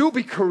uitspreekt, you'll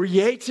be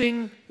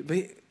creating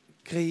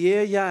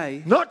creëer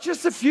jij not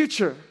just the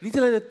future, niet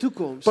alleen de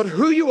toekomst, but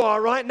who you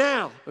are right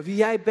now. maar wie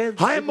jij bent.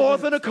 I am more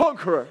than a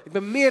conqueror. Ik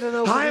ben meer dan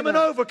een I am an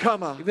overwinnaar.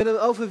 overcomer. Ik ben een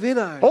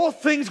overwinnaar. All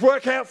things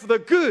work out for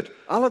the good.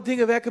 Alle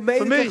dingen werken mede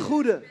For me. ten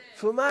goede.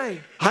 Voor mij.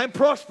 I am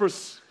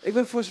prosperous. Ik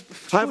ben I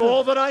have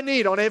all that I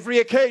need on every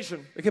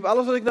occasion. Ik heb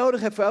alles wat ik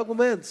nodig heb voor elk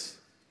moment.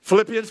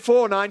 Philippians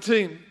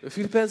 4:19.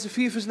 Filippenzen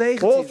 4 vers All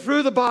 19.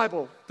 through the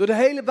Bible, Door de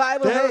hele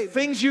Bijbel there are heen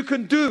things you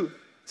can do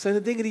zijn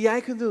er dingen die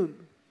jij kunt doen.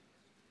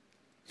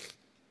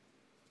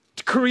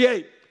 to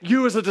create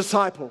you as a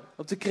disciple.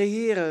 Om te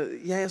creëren,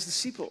 jij als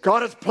discipel. God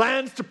has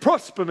plans to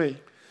prosper me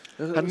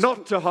and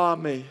not to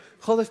harm me.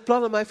 God heeft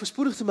plannen mij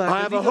voorspoedig te maken. I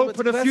en have niet a om hope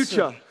me te and a kwetsen.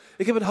 future.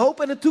 Ik heb een hoop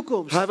en een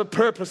toekomst. I have a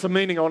purpose and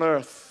meaning on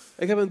earth.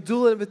 Ik heb een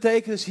doel en een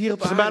betekenis hier op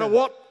Doesn't matter aarde.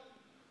 what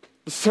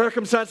the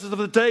circumstances of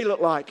the day look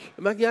like.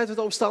 Het maakt niet uit wat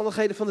de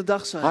omstandigheden van de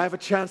dag zijn. I have a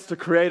chance to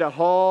create a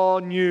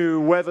whole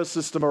new weather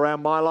system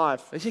around my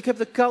life. Weet je, ik heb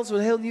de kans om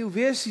een heel nieuw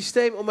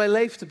weersysteem om mijn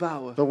leven te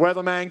bouwen. The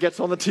weatherman gets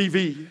on the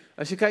TV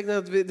Als je kijkt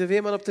naar de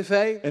weerman op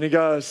tv, and he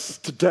goes,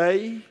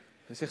 today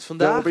hij zegt there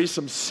will vandaag be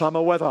some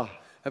summer weather.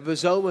 hebben we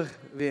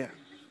zomerweer.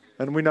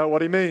 And we know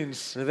what he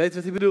means. En dan weten we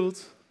wat hij bedoelt.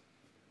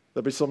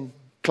 There'll be some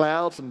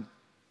clouds and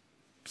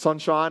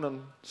sunshine and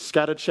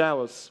scattered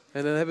showers.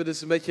 En dan hebben we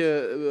dus een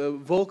beetje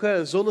wolken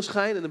en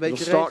zonneschijn en een It'll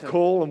beetje start regen.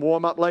 cool and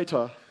warm up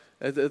later.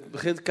 Het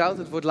begint koud,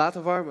 het wordt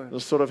later warmer.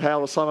 That's sort of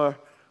how the summer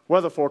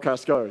weather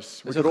forecast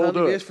goes. We En zo could all gaan de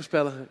do it.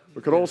 weersvoorspellingen.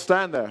 We could all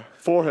stand there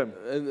for him.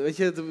 En weet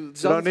je, het is We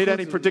don't altijd need goed.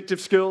 any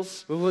predictive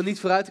skills, We hoeven niet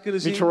vooruit te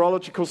kunnen zien.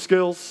 meteorological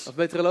skills. Of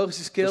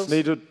meteorologische skills.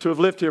 Just need to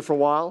have lived here for a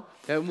while.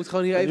 Ja, we moeten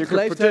gewoon hier And even you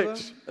could geleefd hebben.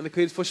 predict. En dan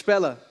kun je het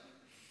voorspellen.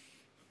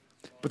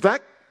 But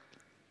that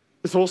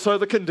is also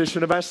the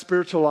condition of our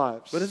spiritual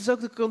lives. Maar dat is ook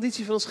de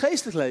conditie van ons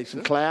geestelijk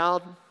leven.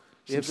 Cloud,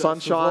 Je some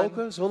hebt sunshine,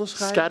 wolken,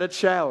 zonneschijn scattered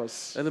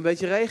showers, en een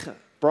beetje regen.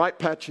 bright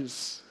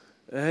patches.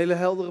 Een hele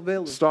heldere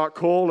beelden. Start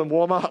cool and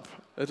warm up.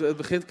 Het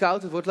begint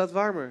koud, het wordt laat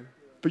warmer.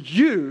 But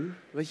you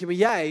Weet je, maar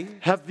jij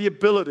have the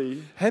ability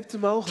hebt de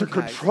to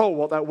mogelijkheid control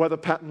what that weather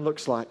pattern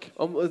looks like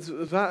om het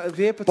by the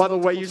weerpatroon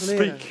te way you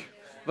controleren. speak.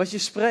 Wat je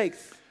spreekt.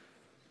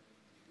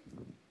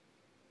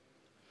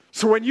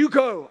 So when you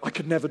go, I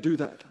could never do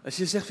that. Als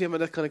je zegt, ja, maar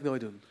dat kan ik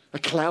nooit doen. A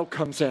cloud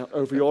comes out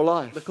over your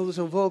life. Dan komt er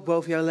zo'n wolk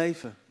boven jouw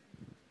leven.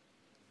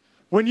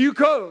 When you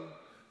go,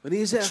 Wanneer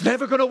je it's zegt,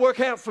 never going to work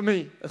out for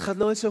me. het gaat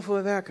nooit zo voor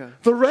mij werken.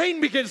 The rain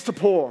begins to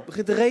pour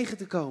Begint de regen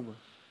te komen.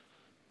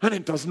 and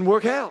it doesn't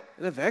work out.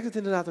 En dan werkt het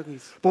inderdaad ook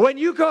niet. But when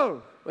you go,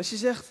 Maar als je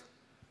zegt,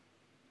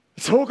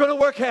 it's all going to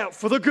work out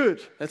for the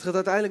good het gaat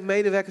uiteindelijk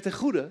medewerken ten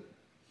goede.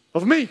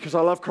 of me because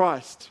I love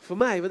Christ. Voor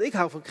mij, want ik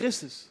hou van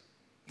Christus.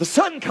 The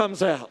sun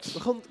comes out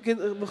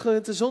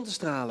Begint de zon te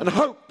stralen. and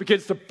hope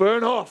begins to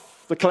burn off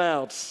the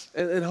clouds.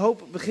 En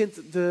hoop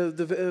begint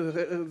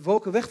de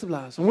wolken weg te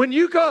blazen. And when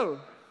you go,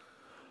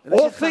 En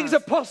als all je things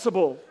gaat are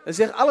possible en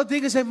zegt, alle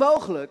dingen zijn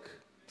mogelijk.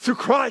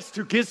 through Christ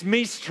who gives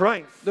me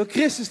strength. Door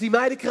Christus die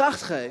mij de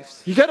kracht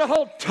geeft. You get a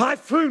whole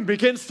typhoon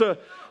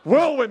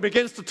whirlwind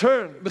begins to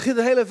turn. Begint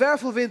de hele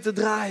wervelwind te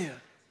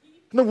draaien.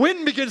 And the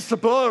wind begins to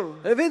blow.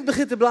 En de wind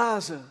begint te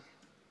blazen.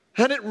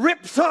 And it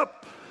rips up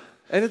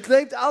En het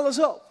neemt alles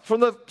op. from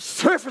the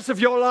surface of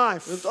your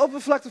life Het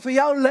oppervlakte van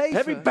jouw every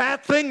leven. bad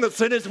thing that's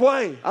in its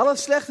way. Alle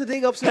slechte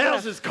dingen op zijn weg.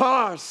 Houses,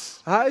 cars,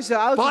 Huizen,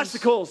 auto's,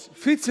 bicycles,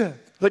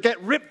 fietsen. they get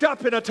ripped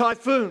up in a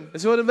typhoon. En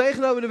ze worden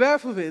meegenomen in de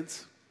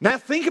wervelwind. Now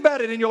think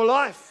about it in your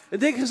life. En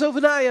denk er eens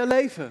over na in jouw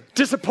leven.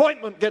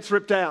 Disappointment gets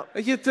ripped out.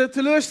 Weet je,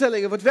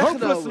 teleurstellingen wordt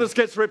weggenomen. Hopelessness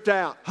gets ripped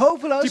out.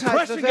 Hopeloosheid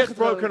wordt Depression gets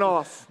broken weggenomen.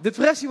 off.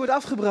 Depressie wordt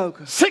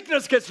afgebroken.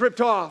 Sickness gets ripped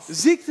off.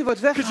 Ziekte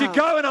wordt Because you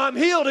weggehaald. go and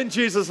I'm healed in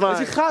Jesus' Als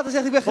je name. gaat en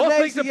zegt, ik ben All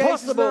genezen in things are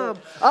Jezus' possible. naam.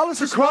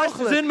 Alles is Through Christ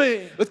is in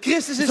mogelijk. me. Want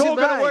Christus It's is all in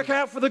going to mij. work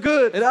out for the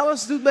good. En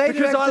alles doet Because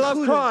medewerken I ten love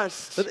goede.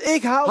 Christ. Want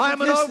ik hou I van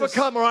am an Christus.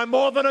 overcomer. I'm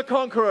more than a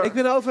conqueror. Ik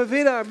ben een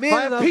overwinnaar, I meer dan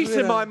een have peace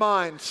in my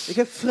overwinnaar. mind. Ik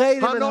heb vrede in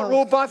I'm mijn not hoofd.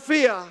 ruled by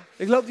fear.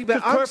 Ik loop niet bij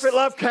Because angst,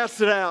 perfect love casts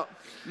it out.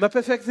 maar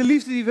perfecte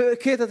liefde die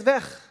keert het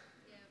weg.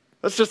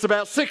 That's just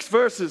about 6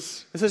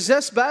 verses. Er zijn 6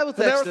 And there are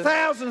Bijbelteksten.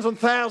 thousands and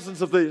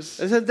thousands of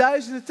these Er zijn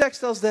duizenden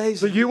teksten als that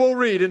deze. you will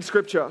read in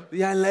Scripture. Die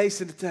jij leest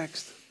in de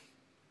tekst.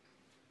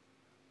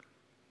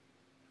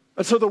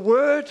 And so the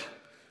Word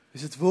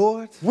Dus het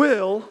woord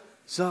will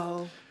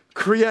zal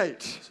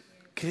create.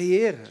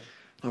 creëren.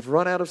 I've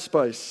run out of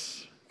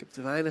space. Ik heb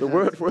te weinig The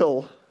ruimte. Word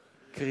will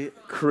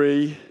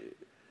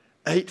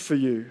create for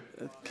you.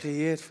 Het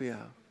creëert voor jou.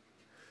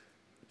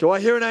 Do I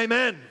hear an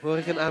amen? Hoor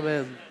ik een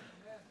amen.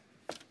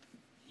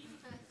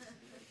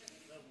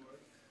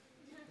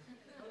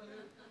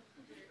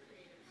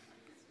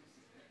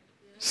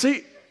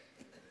 See,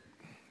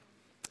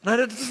 now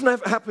that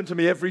doesn't happen to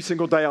me every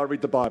single day I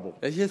read the Bible.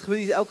 Weet je, het gebeurt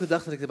niet elke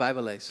dag dat ik de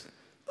Bijbel lees.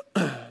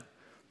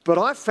 But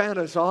I found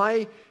as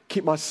I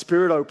keep my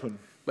spirit open,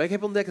 Maar ik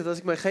heb ontdekt dat als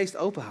ik mijn geest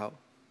open hou.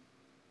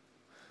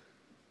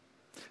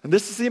 and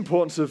this is the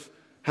importance of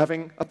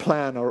having a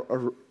plan or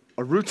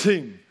a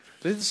routine.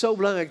 Dit is zo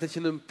belangrijk dat je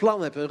een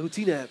plan hebt, een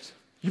routine hebt.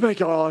 You may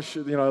go, oh,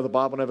 the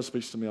Bible never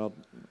speaks to me.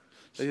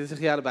 Dat je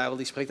zegt, ja, de Bijbel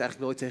die spreekt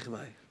eigenlijk nooit tegen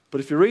mij. But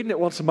if you're reading it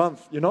once a month,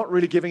 you're not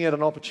really giving it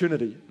an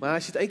opportunity. Maar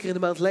als je het 1 keer in de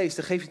maand leest,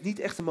 dan geef je het niet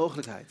echt een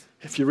mogelijkheid.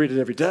 If you read it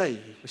every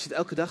day, Als je het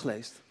elke dag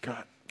leest. God.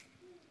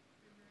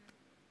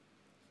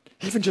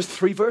 Even just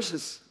 3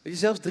 verses. Weet je,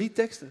 zelfs 3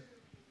 teksten.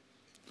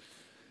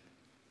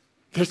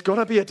 There's got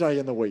to be a day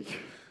in the week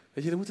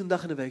Weet je, er moet een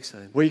dag in de week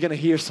zijn where you're going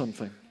to hear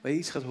something. waar je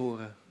iets gaat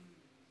horen.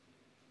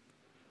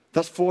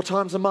 That's 4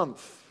 times a month.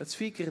 Dat is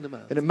 4 keer in de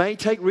maand. And it may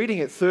take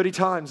reading it 30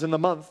 times in the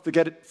month to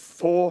get it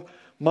 4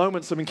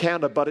 moments of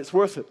encounter, but it's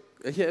worth it.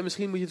 Weet je, en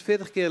misschien moet je het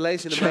 40 keer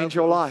lezen in de Change maand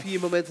your om life. 4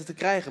 momenten te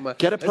krijgen. Maar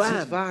Get a het is plan.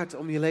 het waard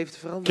om je leven te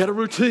Get veranderen. a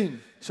routine.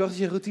 Zorg dat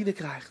je een routine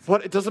krijgt.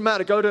 What? It doesn't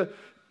matter. Go to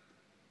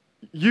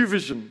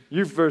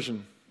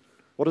YouVersion.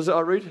 What is it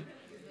I read?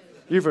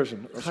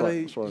 YouVersion. Oh, Ga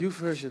naar sorry.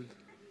 YouVersion.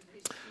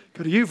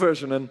 Go to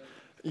YouVersion and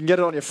you can get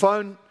it on your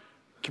phone,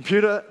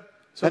 computer,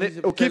 Zorg and dat je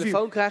it will op je give you.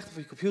 telefoon krijgt of op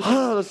je computer.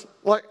 That's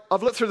like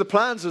I've looked through the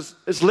plans.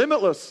 It's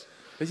limitless.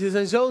 Weet je, er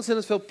zijn zo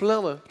ontzettend veel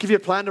plannen Give you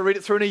a plan to read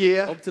it through in a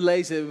year. om te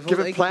lezen. Give Bijvoorbeeld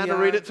you a 1 keer plan per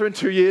to read it jaar. through in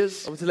 2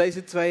 years. Om te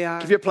lezen in 2 jaar.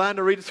 Give you a plan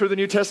to read it through the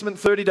New Testament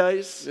in 30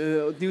 days.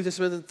 Het Nieuwe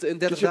Testament in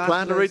 30 Gives you a dagen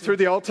plan te to read through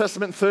lezen. the Old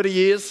Testament in 30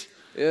 years.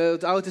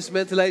 Het Oude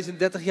Testament te lezen in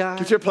 30 jaar.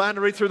 Gives you a plan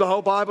to read through the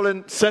whole Bible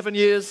in 7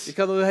 years. Je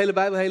kan de hele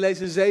Bijbel heen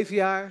lezen in 7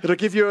 jaar. It'll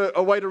give you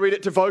a way to read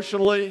it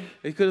devotionally.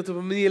 Je kunt het op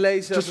een manier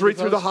lezen. Just op read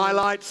through the devotie.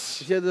 highlights.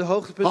 Dat je de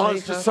hoogtepunten Oh, heen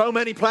there's just gaat. so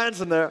many plans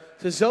in there. Er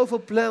zijn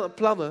zoveel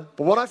plannen.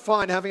 But what I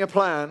find having a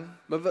plan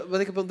Maar wat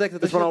ik heb ontdekt,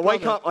 dat is als je when I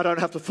een wake plan up, I don't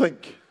have to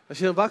think. hebt, Als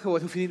je dan wakker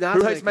wordt, hoef je niet na te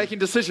Who hates denken. making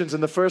decisions in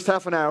the first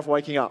half an hour of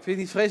waking up? Vind je het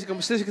niet vreselijk om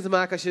beslissingen te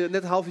maken als je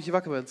net een half uurtje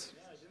wakker bent?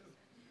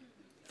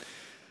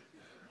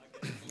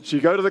 So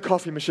you go to the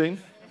coffee machine,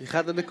 Je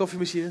gaat naar de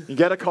koffiemachine, you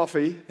get a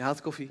coffee. je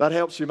haalt koffie. That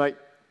helps you make,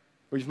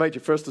 well, you've made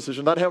your first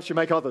decision. That helps you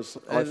make others,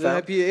 I've En dan found.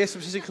 heb je je eerste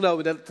beslissing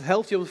genomen. Dat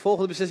helpt je om de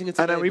volgende beslissingen te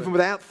And then even nemen.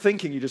 without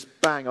thinking, you just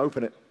bang,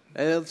 open it.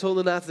 En dan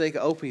zonder na te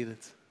denken, open je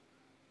het.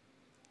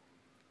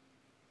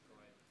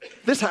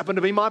 This happened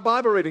to be my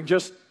Bible reading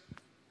just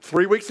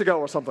 3 weeks ago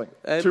or something.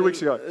 En 2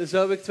 weeks ago.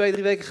 zo heb ik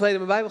 2-3 weken geleden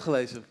mijn Bijbel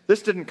gelezen.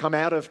 This didn't come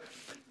out of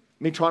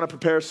me trying to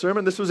prepare a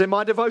sermon. This was in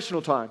my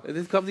devotional time. En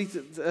dit kwam niet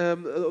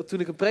toen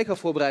ik een preek had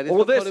voorbereid. Dit All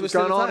of kwam this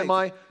gewoon was in mijn going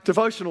on in stille tijd. my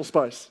devotional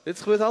space.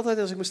 Dit gebeurt altijd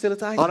als ik mijn stille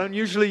tijd I heb. don't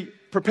usually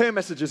prepare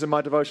messages in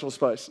my devotional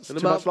space. It's too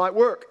Normaal- much like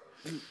work.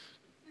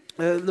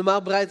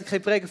 Normaal bereid ik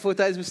geen preken voor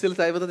tijdens mijn stille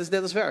tijd, want dat is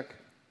net als werk.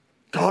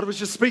 God was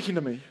just speaking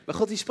to me Maar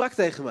God die sprak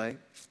tegen mij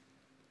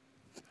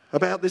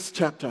about this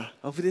chapter.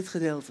 over dit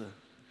gedeelte.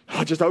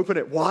 I just open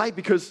it. Why?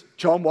 Because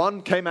John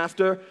 1 came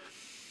after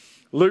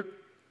Luke,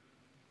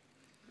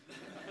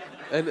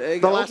 En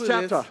ik the last opende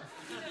dit,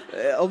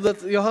 chapter.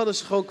 omdat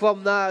Johannes gewoon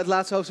kwam na het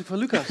laatste hoofdstuk van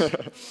Lucas.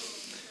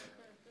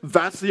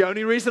 That's the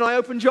only reason I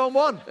opened John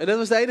 1. En dat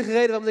was de enige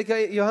reden waarom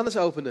ik Johannes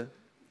opende.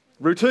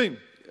 Routine.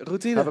 Have a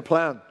Routine.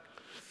 plan.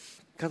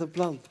 Ik had een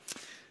plan.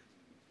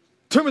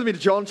 Turn with me to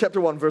John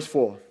chapter 1, verse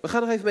 4. We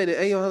gaan nog even mee naar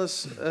 1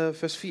 Johannes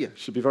vers 4.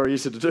 Should be very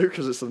easy to do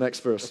because it's the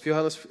next verse. Of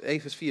Johannes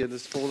 1 vers 4, dat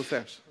is het volgende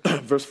vers.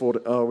 Verse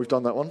 4. Oh, we've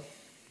done that one.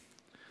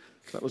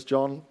 That was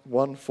John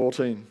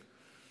 1:14.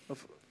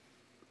 Of-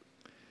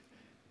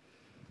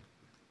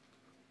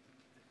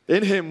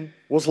 In him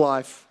was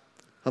life,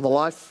 and the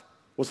life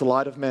was the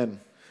light of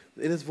men.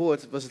 In het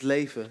woord was het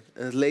leven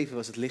en het leven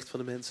was het licht van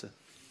de mensen.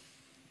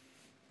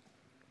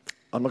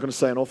 I'm not going to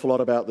say an awful lot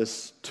about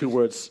this. 2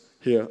 words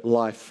here,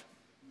 life.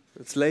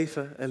 Het is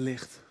leven en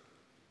licht.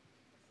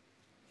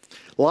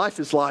 Life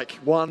is like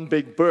one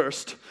big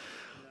burst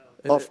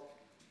of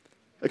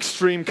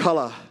extreme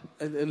color.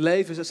 En een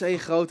leven is als één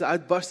grote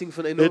uitbarsting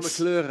van enorme It's-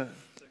 kleuren.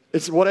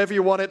 It's whatever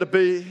you want it to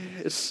be.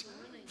 It's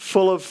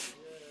full of,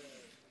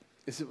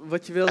 Is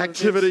wat je wil, het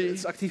Activity.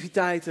 is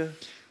activiteiten,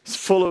 it's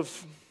full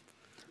of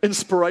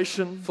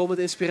inspiration vol met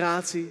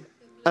inspiratie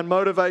and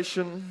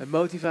motivation. en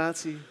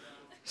motivatie.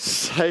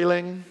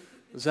 Sailing,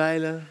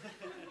 Zeilen,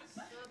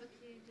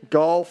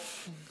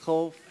 golf,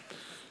 golf,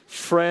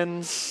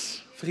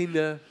 friends,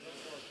 vrienden,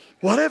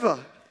 whatever.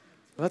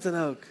 wat dan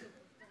ook.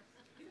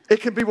 It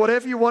can be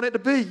whatever you want it to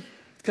be.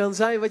 Het kan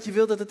zijn wat je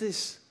wil dat het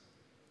is.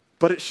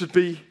 But it should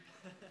be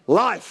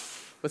life.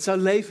 Maar het zou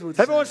leven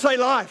moeten Everyone zijn.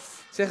 say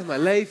life. Zeg het maar,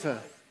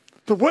 leven.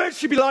 The word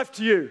should be life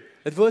to you.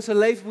 Het woord zou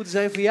leven moeten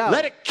zijn voor jou.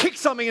 Let it kick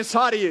something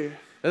inside of you.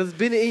 Dat het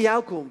binnen in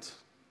jou komt.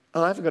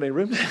 Oh, I haven't got any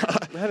room.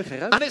 Dan heb ik geen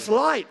ruimte. And it's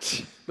light.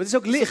 Maar het is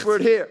ook This licht.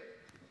 word here.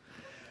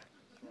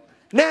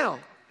 Now,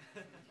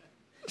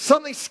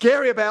 something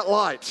scary about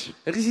light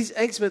Er is iets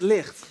engs met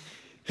licht.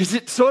 is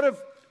it sort of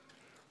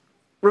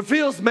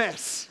reveals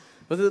mess.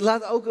 Want het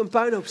laat ook een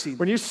puinhoop zien.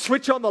 When you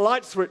switch on the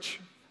light switch,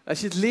 Als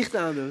je het licht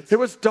aandoet. it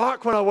was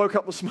dark when I woke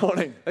up this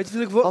morning. Weet je,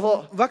 toen ik I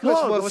thought, wakker werd oh,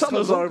 vanmorgen the was het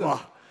sun gewoon is donker.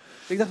 over.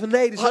 Ik dacht van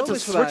nee, de I had zon to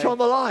is switch on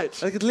voorbij. the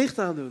light. Laat ik het licht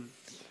aandoen.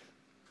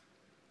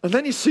 And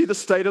then you see the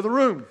state of the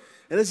room.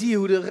 En dan zie je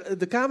hoe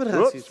de kamer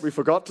eruit Oops, ziet. we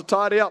forgot to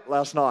tidy up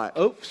last night.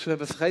 Oeps, we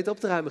hebben het vergeten op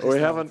te ruimen We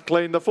gisteren. haven't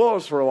cleaned the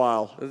floors for a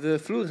while. De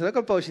vloer is ook al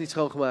een poosje niet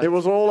schoongemaakt. It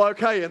was all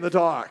okay in the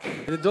dark.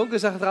 In het donker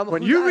zag het er allemaal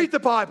When goed you uit.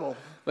 read the Bible,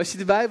 Maar als je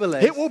de Bijbel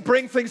it leest, will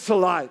bring things to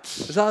light.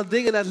 dan zal het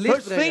dingen naar het licht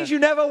Those things brengen. you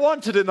never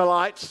wanted in the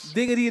light,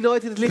 Dingen die je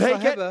nooit in het licht they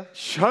wil hebben, get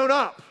shown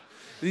up.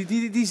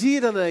 die zie je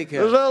dan in één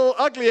There's keer. little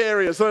ugly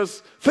areas.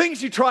 There's things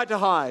you tried to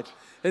hide.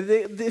 En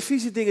de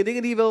vieze dingen,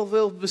 dingen die je wel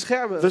wil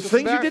beschermen. There's wil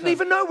things you didn't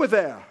verbergen. even know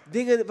were there.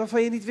 Dingen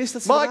waarvan je niet wist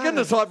dat ze My er waren.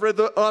 goodness,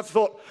 I've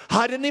thought,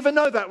 I didn't even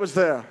know that was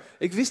there.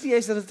 Ik wist niet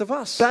eens dat het er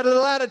was. That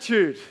little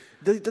attitude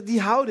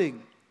Die houding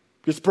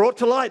gets brought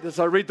to light as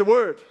I read the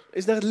word.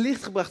 is naar het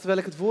licht gebracht terwijl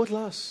ik het woord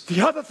las.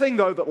 The other thing,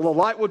 though, that the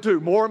light will do,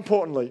 more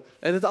importantly,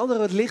 En het andere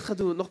wat het licht gaat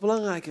doen, nog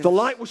belangrijker. the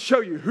light will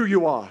show you who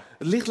you are.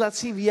 Het licht laat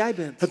zien wie jij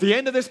bent. At the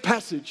end of this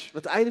passage, Aan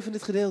het einde van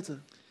dit gedeelte.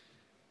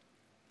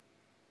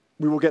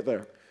 we will get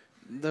there.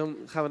 Dan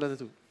gaan we daar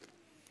naartoe.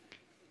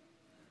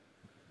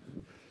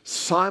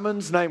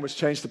 Simon's name was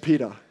changed to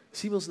Peter.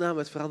 Simons naam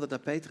werd veranderd naar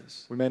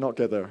Petrus. We may not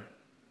get there.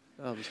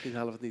 Oh, misschien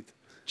halen we het niet.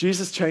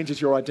 Jesus changes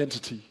your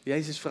identity.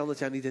 Jezus verandert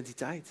jouw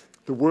identiteit.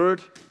 The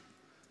word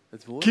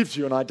Het woord gives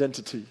you an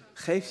identity.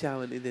 geeft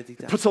jou een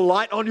identiteit. Puts a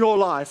light on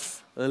your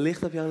life. Een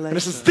licht op jouw And it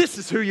leven. says, this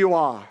is who you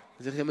are.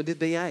 Dan zeg je, maar dit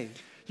ben jij.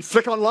 You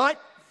flick on light,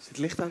 Als je het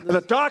licht and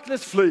aandoet, the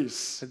darkness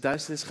flees. de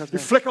duisternis gaat You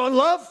weg. flick on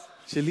love,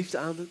 Als je liefde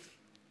aandoet,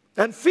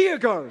 and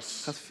fear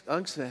goes. gaat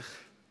angst weg.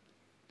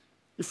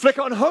 You flick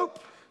on hope,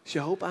 Als je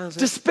hoop aanzet,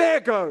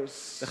 despair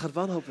goes. dan gaat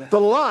wanhoop weg.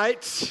 The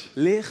light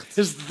Licht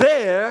is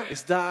there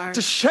is daar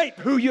to shape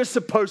who you're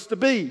supposed to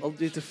be. om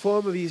je te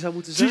vormen wie je zou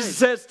moeten zijn. Jesus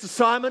says to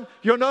Simon,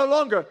 you're no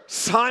longer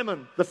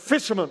Simon, the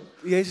fisherman.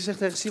 Jezus zegt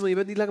tegen Simon, je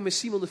bent niet langer meer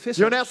Simon de You're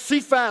visser. now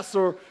Cephas,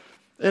 or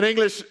in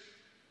English,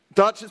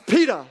 Dutch, it's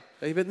Peter.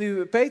 Je bent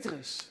nu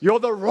Petrus. You're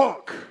the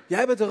rock.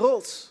 Jij bent de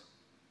rots.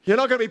 You're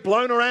not going to be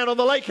blown around on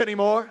the lake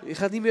anymore. Je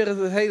gaat niet meer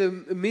het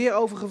hele meer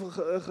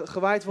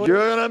overgewaaid worden.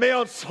 You're going to be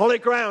on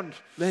solid ground.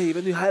 Nee, je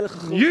bent nu heilige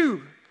grond.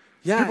 You,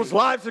 Jij, people's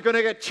lives are going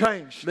to get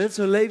changed.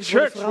 mensen hun levens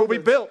worden Church will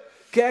be veranderd. built.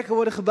 Kerken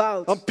worden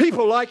gebouwd. And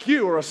people like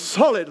you are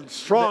solid and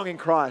strong in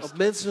Christ. Op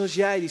mensen zoals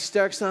jij die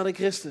sterk staan in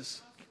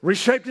Christus.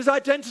 Reshaped his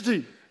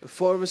identity.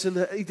 Vormen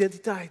zijn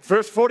identiteit.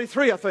 Verse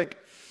 43, I think.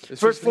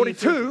 Verse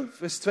 42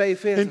 vers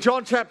 42. in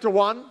John chapter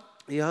 1.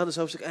 In Johannes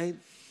hoofdstuk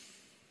 1.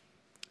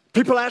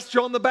 People asked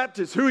John the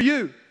Baptist, who are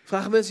you?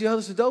 Vragen mensen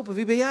Johannes de Doper,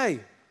 wie ben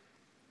jij?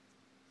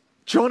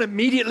 John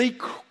immediately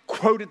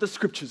quoted the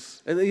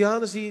scriptures. En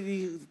Johannes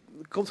die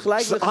komt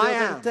gelijk met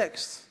de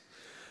tekst.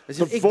 Hij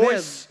zegt, The ik ben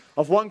voice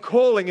of one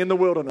calling in the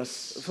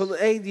wilderness. van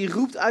een die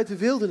roept uit de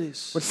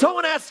wildernis. When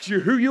someone asks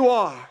you who you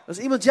are, Als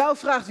iemand jou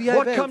vraagt wie jij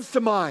what bent, comes to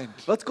mind?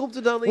 wat komt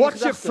er dan in je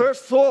What's your gedachten?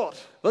 first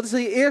thought? Wat is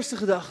dan je eerste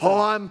gedachte?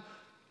 Oh, I'm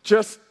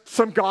just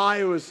some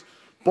guy who was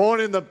born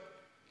in the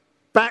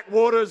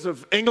backwaters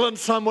of England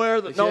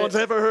somewhere that no one's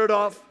ever heard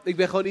of. Ik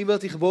ben gewoon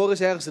iemand die geboren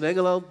is ergens in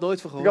Engeland,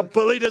 nooit van I gehoord. got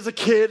bullied as a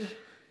kid.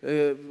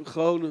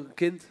 Gewoon een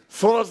kind.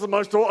 Thought I was the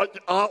most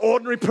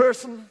ordinary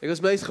person. Ik was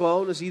het meest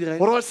gewoon als iedereen.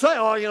 What do I say?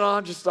 Oh, you know,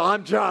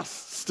 I'm just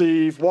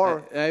Steve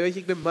Warren. Ja, weet je,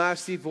 ik ben maar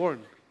Steve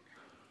Warren.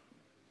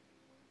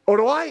 Or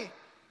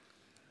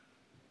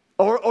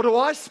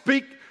do I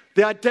speak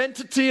the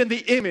identity and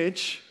the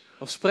image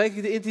Of spreek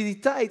ik de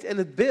identiteit en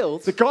het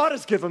beeld that God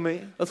has given me,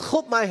 dat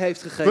God mij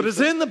heeft that gegeven, is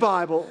in the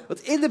Bible, wat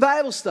in de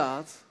Bijbel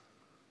staat.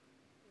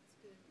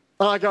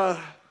 and I go,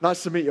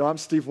 nice to meet you, I'm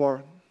Steve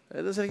Warren.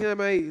 En dan zeg ik naar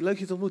mij, leuk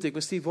je te ontmoeten, ik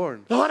ben Steve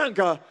Warren. No, I don't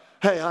go,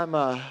 hey, I'm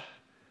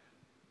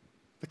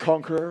the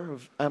conqueror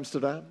of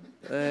Amsterdam.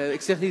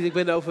 Ik zeg niet, ik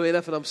ben de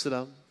overwinnaar van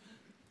Amsterdam.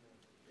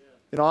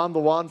 You know, I'm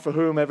the one for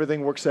whom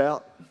everything works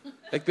out.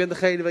 Ik ben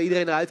degene waar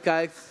iedereen naar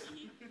uitkijkt.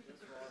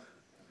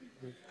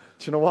 Do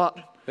you know what?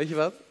 Weet je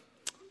wat?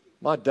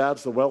 My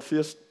dad's the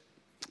wealthiest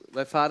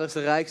Mijn vader is de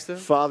rijkste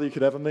father you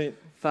could ever meet.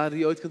 vader die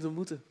je ooit kunt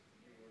ontmoeten.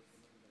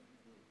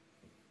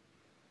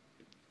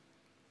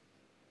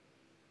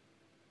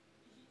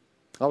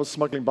 I was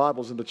smuggling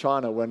Bibles into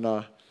China when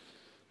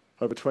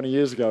over 20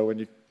 years ago when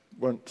you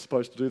weren't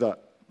supposed to do that.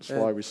 That's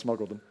why we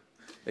smuggled them.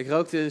 Ik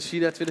rookte in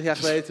China 20 jaar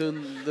geleden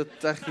toen dat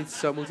eigenlijk niet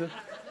zou moeten.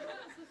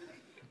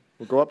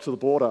 We'll go up to the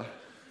border.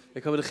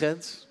 Ik kwam bij de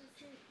grens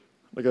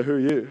They go, who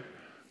are you?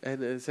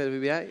 en zeiden,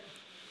 wie ben jij?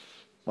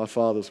 My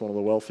father's one of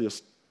the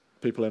wealthiest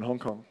people in Hong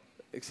Kong.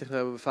 Ik zeg,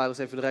 nou, mijn vader is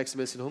een van de rijkste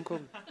mensen in Hongkong.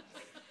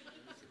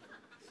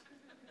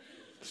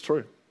 It's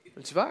true.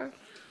 Dat is waar.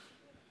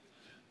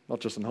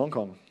 Not just in Hong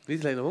Kong, Niet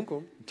alleen in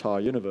Hongkong,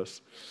 entire universe.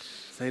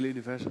 het hele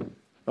universum.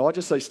 Now I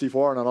just say Steve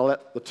Warren and I let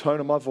the tone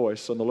of my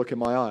voice and the look in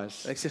my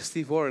eyes Ik zeg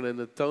Steve Warren en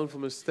de toon van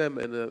mijn stem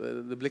en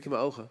de blik in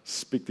mijn ogen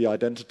speak the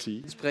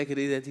identity spreken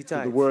de that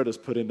identiteit the word has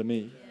put into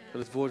me. van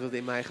het woord wat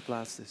in mij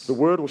geplaatst is. The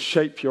word will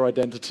shape your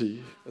identity.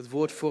 Het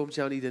woord vormt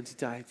jouw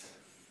identiteit.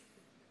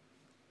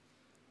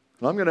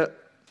 And I'm going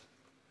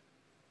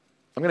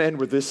to end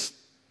with this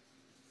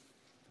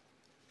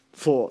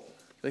thought.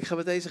 En ik ga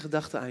met deze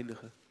gedachte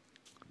eindigen.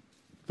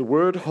 The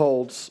word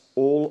holds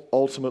all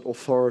ultimate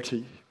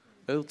authority.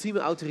 De ultieme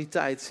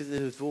autoriteit zit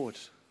in het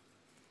woord.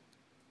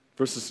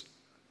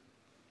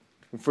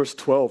 In verse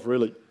 12,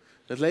 really.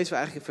 Dat lezen we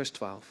eigenlijk in vers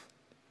 12.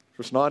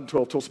 Verse 9 and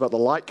 12 talks about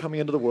the light coming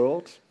into the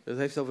world. Het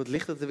heeft over het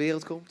licht dat de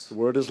wereld komt. The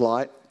word is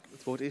light.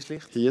 Het woord is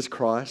licht. He is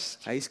Christ.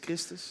 Hij is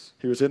Christus.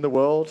 He was in the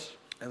world.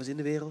 Hij was in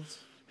de wereld.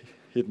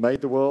 He had made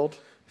the world.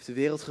 Hij heeft de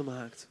wereld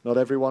gemaakt. Not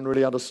everyone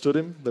really understood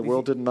him. The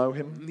world didn't know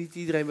him. Niet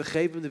iedereen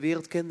begreep hem. De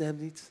wereld kende hem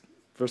niet.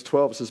 Verse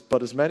 12 says,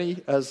 but as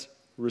many as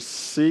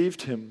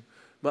received him.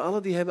 Maar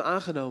alle die hem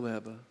aangenomen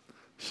hebben.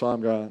 So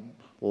I'm going,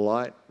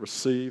 light,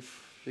 receive.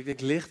 Ik denk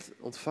licht,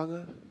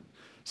 ontvangen.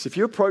 So if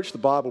you approach the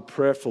Bible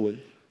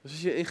prayerfully, Dus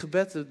als je in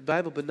gebed de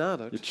Bijbel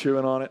benadert. you're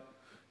chewing on it,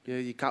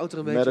 Je koudt er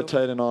een beetje op.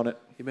 meditating on it.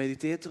 Je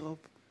mediteert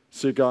erop.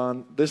 So you're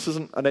going, this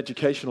isn't an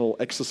educational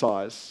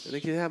exercise. Dan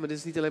denk je, ja, maar dit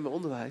is niet alleen maar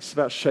onderwijs. It's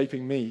about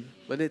shaping me.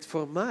 Maar dit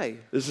vormt mij.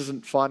 This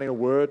isn't finding a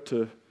word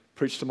to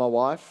preach to my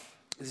wife.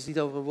 Het is niet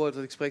over een woord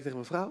dat ik spreek tegen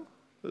mijn vrouw.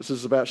 This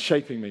is about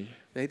shaping me.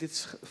 Nee,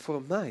 dit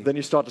vormt mij. Then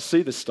you start to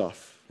see this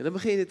stuff. En dan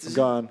begin je dit te I'm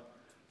zien. going,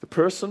 the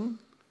person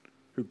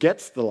who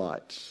gets the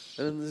light,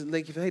 En dan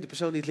denk je van, de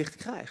persoon die het licht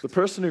krijgt. the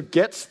person who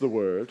gets the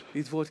word,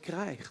 Die het woord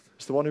krijgt.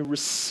 is the one who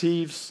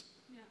receives.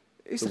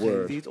 Is The degene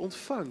word. die het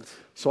ontvangt.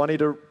 So I need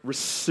to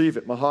receive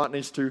it. My heart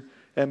needs to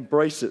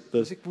embrace it.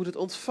 Dus The ik moet het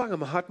ontvangen.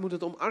 Mijn hart moet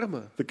het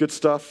omarmen. good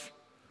stuff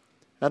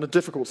and the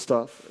difficult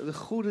stuff. De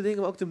goede dingen,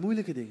 maar ook de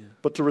moeilijke dingen.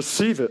 But to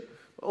receive it,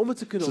 Maar om het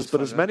te it kunnen says, but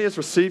as ontvangen. many as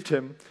received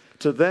him,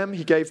 to them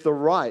he gave the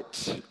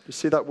right. You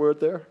see that word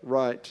there?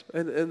 Right.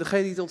 En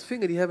degene die het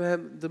ontvingen, die hebben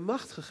hem de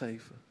macht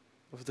gegeven.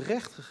 Of het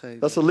recht gegeven.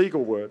 That's a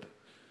legal word.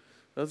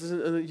 Dat is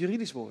een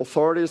juridisch woord.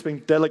 Authority has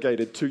been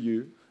delegated to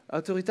you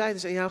Autoriteit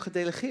is aan jou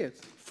gedelegeerd.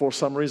 for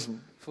some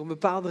reason. Voor een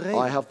bepaalde I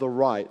reden. have the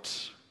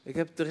right. Ik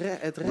heb het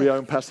We recht.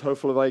 own past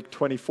Hoofdweg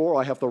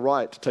 24. I have the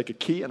right to take a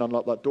key and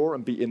unlock that door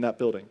and be in that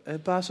building.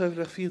 En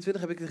Paasheuvelweg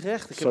 24 heb ik het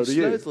recht. Ik So heb een do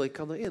you. sleutel. Ik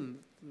kan erin.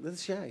 Dat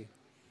is jij.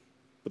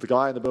 But the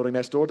guy in the building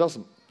next door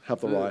doesn't.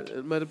 have the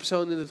right, Maar de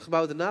persoon in het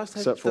gebouw ernaast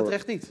heeft Except for- dat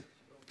recht niet.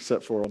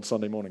 except for on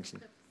Sunday mornings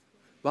and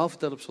Behalve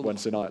dan op zondag.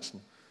 Wednesday nights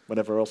and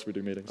whenever else we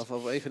do meetings. Of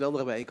op een van de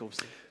andere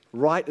bijeenkomsten.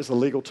 Right is a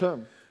legal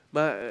term.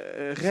 Maar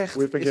recht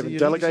We've been is een given juridische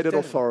delegated term.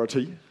 authority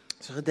Het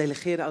is een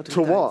gedelegeerde to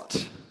autoriteit.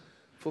 what?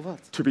 Voor wat?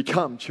 To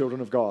become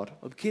children of God.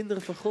 Om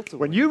kinderen van God te When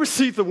worden. you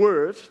receive the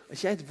word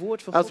Als jij het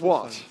woord van as God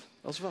what? ontvangt.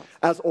 Als wat?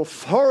 as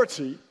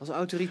authority, Als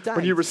autoriteit.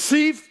 when you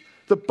receive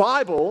the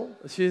Bible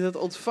Als je dat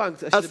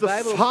ontvangt. Als je as de the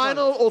Bijbel ontvangt.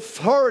 final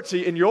authority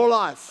in your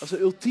life, Als de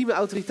ultieme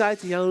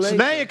autoriteit in jouw so leven.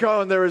 now you go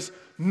and there is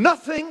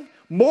nothing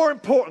more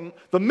important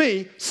than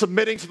me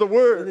submitting to the Dan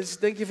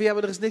word. denk je van ja,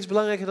 maar er is niks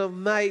belangrijker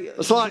dan mij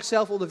It's like,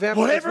 zichzelf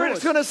onderwerpen aan het whatever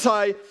it's woord. going to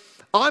say,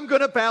 I'm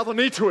going to bow the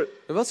knee to it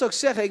En wat zou ik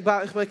zeggen? Ik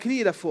buig mijn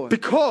knieën daarvoor.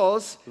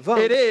 because Want-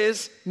 it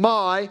is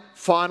my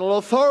final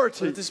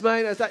authority. Het is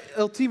mijn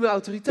ultieme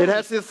autoriteit. It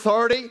has the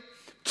authority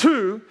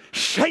to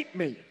shape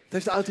me. Het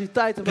heeft de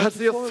autoriteit om It mij has te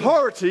the vormen.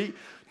 authority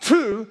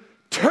to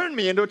turn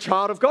me into a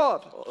child of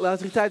God. De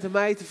autoriteit om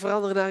mij te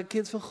veranderen naar een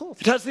kind van God.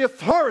 It has the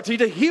authority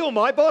to heal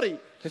my body.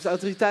 Het heeft de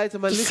autoriteit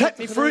om mijn To lichaam set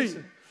te me free.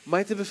 genezen. Om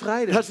mij te It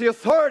bevrijden. has the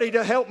authority to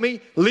help me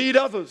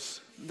lead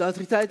others. De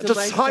autoriteit to om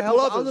mij te disciple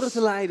helpen others. anderen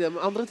te leiden. Om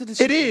anderen te It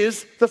discipelen.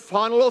 is the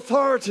final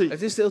authority.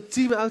 Het is de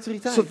ultieme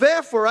autoriteit. So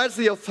therefore, as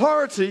the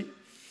authority,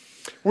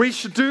 we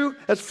should do,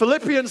 as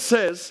Philippians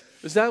says,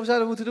 Dus daarom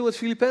zouden we moeten doen wat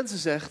Filippenzen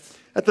zegt.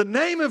 at the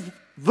name of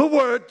the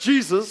word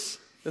Jesus,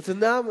 Dat de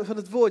naam van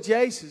het woord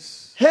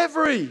Jezus.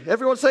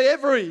 everyone say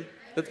every,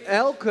 Dat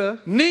elke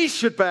knee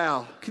should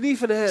bow. knie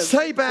van hen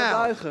Say zal bow.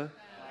 buigen.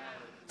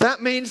 That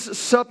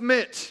means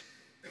submit.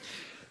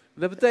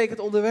 Dat betekent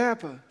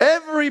onderwerpen.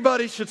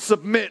 Everybody should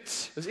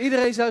submit. Dus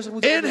iedereen zou zich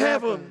moeten In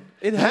onderwerpen. heaven,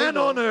 In and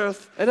hemel. on earth,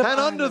 En op and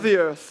aarde. under the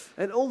earth.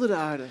 En onder de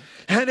aarde.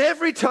 And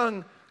every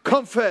tongue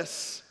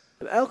confess.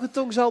 En elke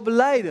tong zal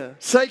belijden.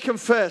 Say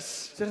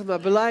confess. Zeg het maar,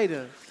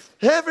 belijden.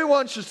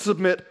 Everyone should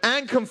submit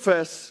and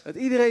confess Dat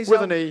iedereen with a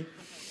zal knee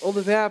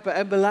onderwerpen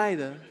en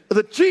belijden.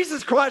 that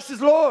Jesus Christ is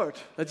Lord.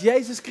 Dat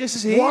Jezus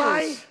Christus Heer Why?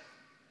 is.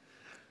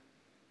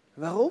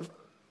 Waarom?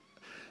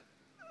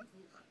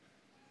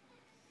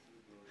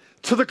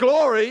 To the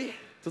glory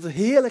Tot de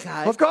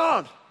heerlijkheid of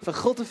God. van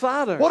God de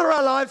Vader. What are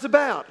our lives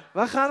about?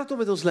 Waar gaat het om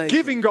met ons leven?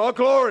 Giving God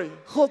glory.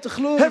 God de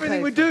glorie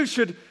Everything we geven. do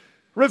should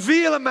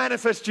reveal and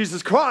manifest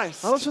Jesus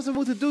Christ. Alles wat we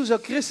moeten doen zou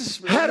Christus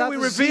How do we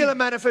laten reveal zien. and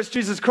manifest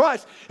Jesus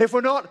Christ if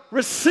we're not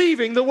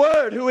receiving the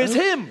word, who is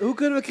Him? Hoe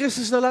kunnen we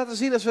Christus nou laten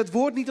zien als we het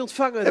woord niet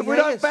ontvangen? If Die we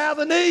Hij don't is. bow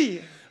the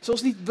knee,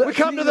 Zoals niet we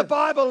come to the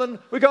Bible and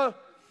we go,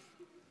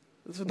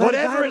 Dat we bij de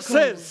whatever Bijbel it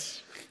komen.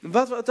 says,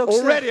 Wat we het ook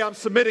already zegt. I'm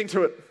submitting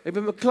to it. Ik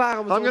ben me klaar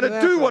om het I'm te going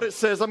to do what onderwerpen. it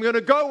says. I'm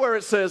going to go where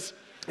it says.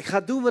 Ik ga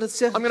doen wat het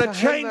zegt. I'm Ik going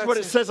ga to heen change waar what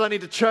het it zegt. says I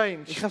need to change.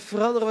 Ik ga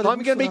veranderen wat ik I'm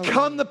moet going to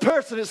veranderen. become the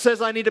person it says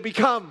I need to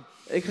become.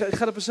 Ik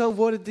ga de persoon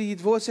worden die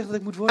het woord zegt dat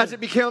ik moet As worden. it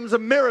becomes a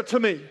mirror to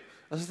me.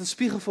 Als het een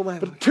spiegel voor mij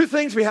wordt. But two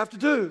things we have to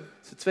do. Dat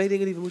zijn twee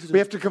dingen die we moeten We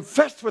doen. have to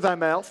confess with our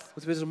mouth, We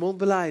moeten met onze mond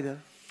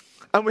belijden.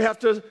 and we have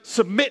to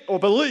submit or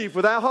believe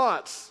with our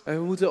hearts En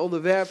we moeten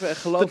onderwerpen en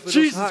geloven that met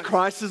ons Jesus hart.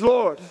 Christ is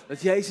Lord.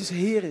 Dat Jezus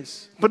Heer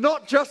is. But not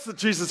just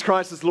that Jesus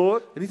Christ is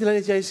Lord, En niet alleen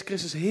dat Jezus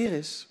Christus Heer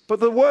is. but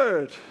the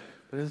Word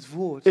Maar dat het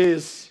woord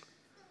is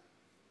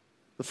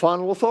the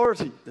final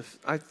authority. de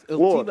ultieme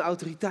Woord.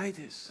 autoriteit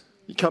is.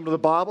 You come to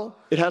the Bible,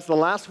 it has the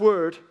last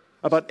word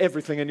about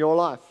everything in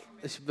your life.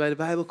 Als je bij de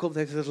Bijbel komt,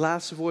 heeft het het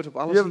laatste woord op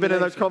alles You ever in been je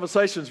in those leven.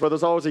 conversations where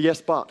there's always a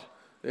yes but?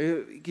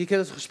 Je kent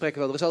het gesprek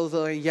wel. Er is altijd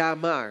wel een ja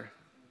maar.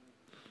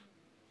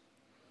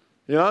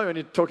 You know, when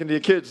you're talking to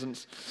your kids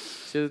and,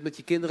 Als je met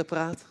je kinderen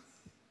praat.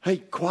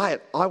 hey,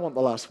 quiet, I want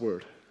the last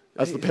word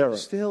as the Hey, parent.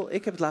 stil,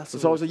 ik heb het laatste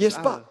There's woord. always a yes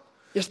als ouder. but.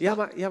 Yes Ja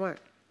but. maar.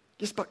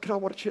 Yes but, can I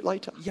watch it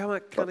later? Ja maar,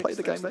 kan play ik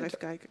the straks game nog even later.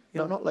 kijken?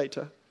 No, Ja, not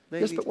later. nee,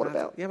 Yes, niet but what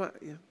later. about? Ja maar,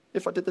 ja.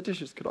 If I did the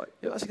dishes, could I?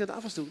 Ja, als ik het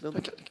afwas doe, dan...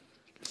 Okay.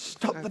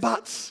 Stop the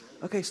buts.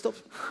 Oké, stop.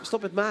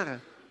 Stop met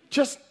maren.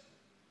 Just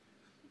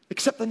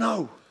accept the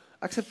no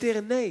Accepteer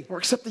een nee. or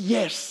accept the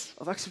yes.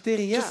 Of accepteer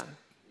een ja. Just-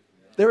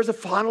 There is a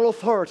final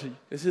authority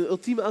Dat is een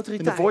ultieme in the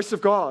autoriteit. voice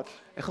of God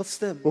En Gods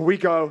stem. where we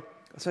go,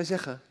 Als wij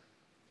zeggen,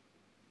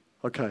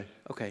 okay,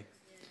 oké,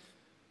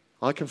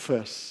 I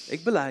confess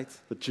ik belijd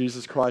that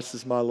Jesus Christ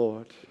is my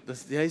Lord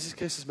dat Jezus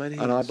Christus mijn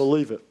Heer and I is.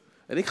 believe it.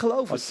 En ik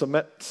geloof I het.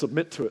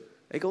 submit to it.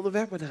 Ik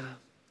onderwerp me daaraan.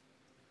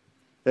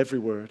 Every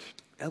word.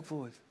 Elk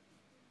woord.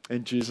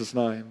 In Jesus'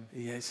 name.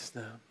 In Jezus'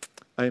 naam.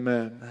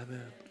 Amen.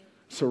 Amen.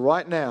 So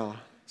right now,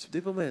 Dus op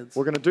dit moment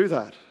we're going to do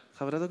that.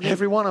 gaan we dat ook doen.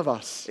 Every one of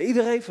us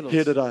Iedereen van ons.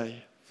 here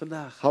today.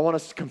 Vandaag. I want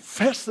us to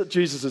confess that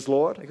Jesus is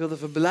Lord Ik wil dat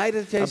we belijden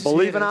dat and Jezus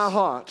believe Heer in our is.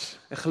 heart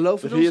En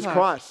geloven that in He ons is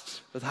hart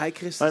Christ. dat Hij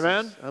Christus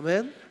Amen. is.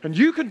 Amen. And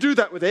you can do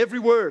that with every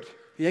word.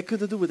 Jij kunt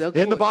het doen met elk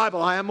In the woord. Bible,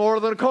 I am more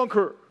than a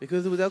conqueror. Je kunt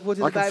het doen met elk woord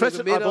in I de Bijbel. confess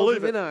Ik ben it, meer I dan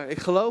believe it. overwinnaar. Ik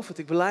geloof het.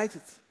 Ik belijd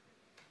het.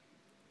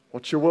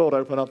 Watch your world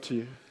open up to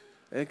you.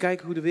 En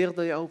kijk hoe de wereld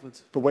naar je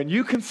opent. But when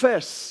you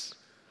confess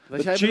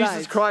Als jij that Jesus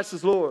beleidt Christ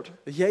is Lord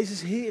dat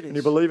Jezus Heer and you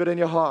is. believe it in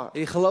your heart, En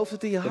je gelooft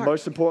het in je the hart.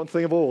 most important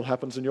thing of all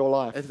happens in your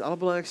life. En het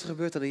allerbelangrijkste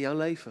gebeurt dan in jouw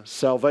leven.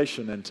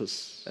 Salvation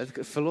enters. Het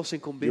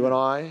verlossing komt You binnen.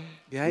 and I,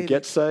 Jij we en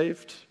get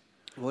saved,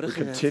 worden we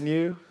gered.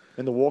 continue,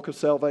 in the walk of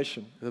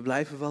salvation. We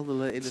blijven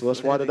wandelen in de So that's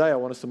why redding. today I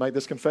want us to make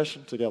this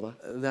confession together.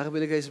 Daarom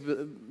wil ik deze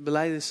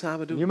belijdenis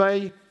samen doen. You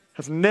may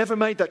have never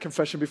made that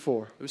confession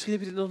before. Misschien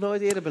heb je dit nog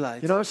nooit eerder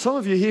beleid. You know, some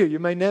of you here, you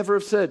may never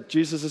have said,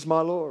 Jesus is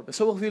my Lord.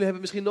 Sommigen van jullie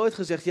hebben misschien nooit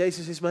gezegd,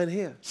 Jezus is mijn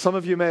Heer. Some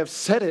of you may have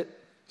said it,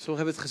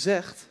 Sommigen hebben het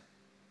gezegd,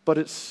 but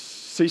it's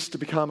ceased to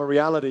become a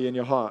reality in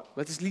your heart.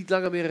 maar het is niet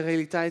langer meer een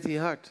realiteit in je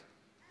hart.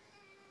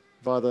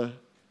 You've either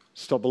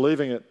stopped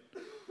believing it,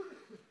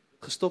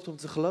 Gestopt om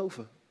te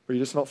geloven. or you're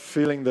just not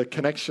feeling the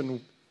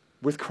connection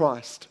with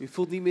Christ Je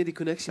voelt niet meer die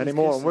connectie met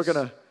anymore. And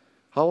Christus.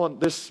 I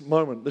want this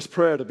moment, this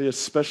prayer to be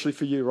especially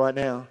for you right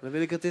now. Dan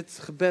wil ik dat dit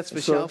gebed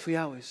speciaal voor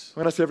jou is. I'm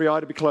going to ask every eye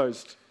to be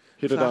closed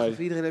here Ik vraag today of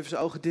iedereen even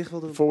zijn ogen dicht wil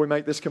doen before we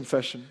make this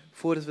confession.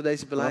 voordat we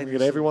deze I'm going to belijdenis get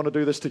doen. everyone to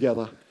do this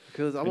together. Ik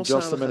wil het allemaal in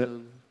just samen a gaan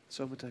minute. doen.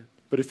 Zometeen.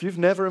 But if you've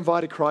never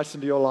invited Christ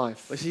into your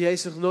life, Als je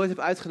Jezus nog nooit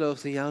hebt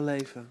uitgenodigd in jouw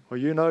leven. or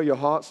you know your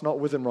heart's not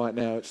with him right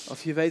now,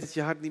 Of je weet dat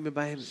je hart niet meer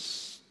bij hem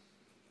is.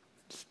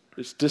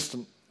 it's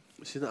distant.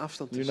 Er zit een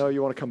afstand You tussen. know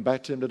you want to come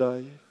back to him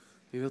today.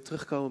 Je wilt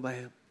terugkomen bij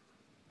hem.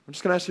 I'm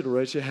just going to ask you to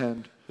raise your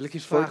hand. Wil ik je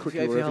Just very vragen of je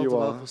quickly, even je hand wherever you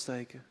omhoog are. wil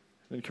steken.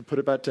 And you can put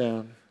it back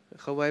down.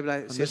 Gewoon bij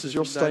blijven this zitten is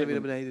your dat je daar weer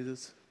naar statement. beneden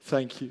doet.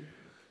 Thank you.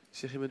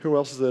 Zeg je met, Who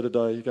else is there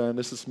today? You're going,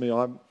 this is me.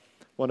 I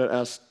want to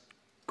ask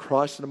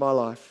Christ into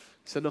my life.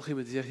 is er nog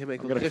iemand die zegt, ja, maar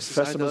ik I'm wil gonna Christus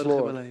confess him as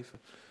uitnodigen in Lord. mijn leven.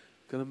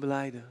 Ik wil hem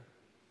belijden.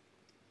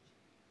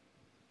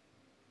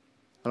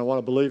 And I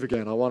want to believe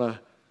again. I want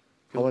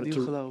wil it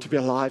opnieuw geloven. to be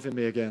alive in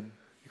me again.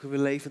 Ik wil weer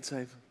levend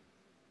zijn.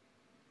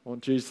 I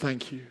want Jesus,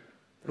 thank you.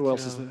 Who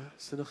else is Dankjewel. there?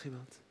 Is er nog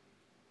iemand?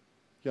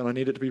 Yeah, I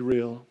need it to be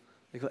real.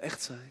 Ik wil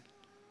echt zijn.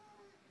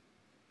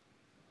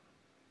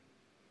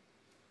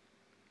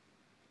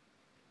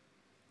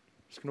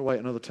 Just going to wait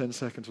another 10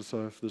 seconds or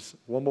so. If there's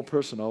one more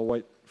person, I'll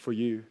wait for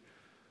you.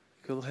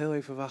 Ik wil nog heel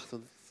even wachten.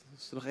 Want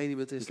als er nog één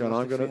iemand is, You're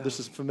dan going, wacht ik voor this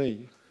jou. is for me.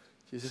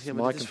 Je zegt, is ja,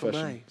 maar my dit is voor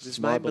confession. mij. This Dit is is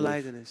my mijn belief.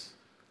 belijdenis.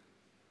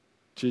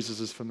 Jesus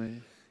is for me.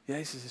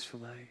 Jezus is voor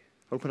mij.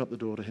 Open up the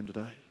door to him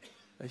today.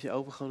 Weet je,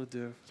 open gewoon de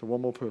deur. So one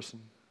more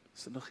person.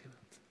 Is er nog iemand?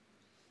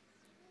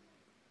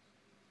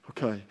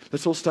 Okay,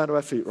 let's all stand to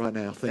our feet right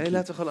now. Thank Nee, you.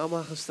 laten we gewoon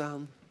allemaal gaan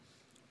staan.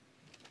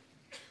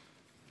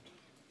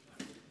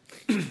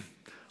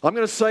 I'm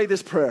going to say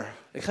this prayer.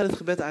 Ik ga dit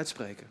gebed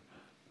uitspreken.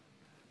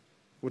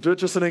 We'll do it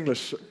just in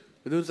English,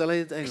 We doen het alleen in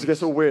het because it Engels.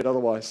 gets all weird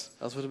otherwise. Anders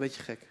wordt het een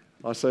beetje gek.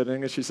 I say it in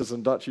English, she says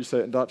in Dutch, you say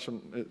it in Dutch,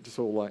 and it's just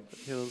all like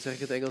Ja, dan zeg ik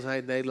het Engels, hij in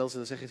het Nederlands en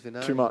dan zeg je het weer na.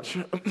 too much.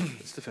 Dat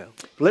is te veel.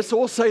 Let's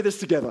all say this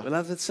Maar together.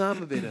 laten we het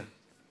samen bidden.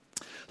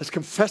 Let's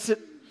confess it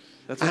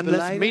Laten we and het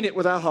let's mean belijden it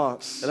with our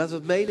hearts. en laten we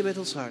het menen met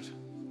ons hart.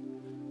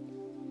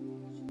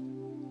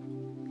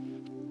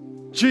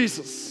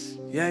 Jesus,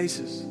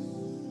 Jezus,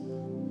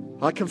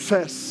 I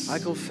confess I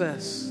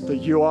confess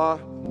that you are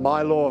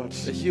my Lord.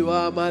 that you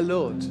are my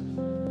Lord.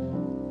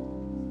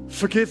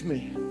 Forgive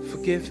me,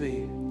 Forgive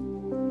me,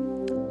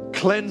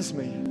 cleanse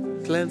me,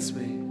 cleanse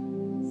me,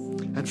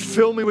 and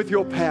fill me with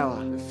your power.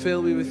 and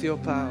fill me with your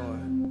power.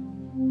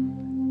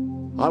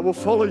 I will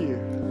follow you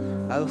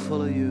I will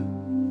follow you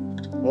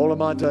all of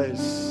my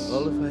days.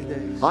 all of my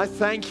days. I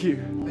thank you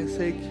I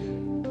thank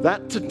you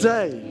that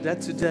today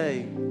that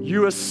today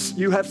you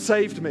have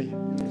saved me.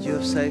 that you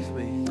have saved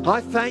me. I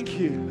thank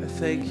you I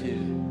thank you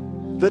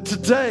that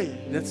today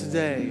that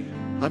today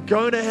I'm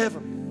going to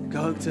heaven. I'm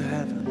going to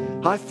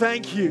heaven. I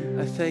thank you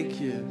I thank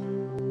you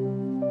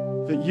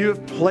that you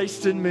have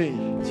placed in me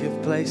that you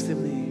have placed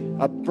in me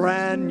a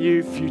brand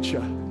new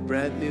future. a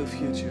brand new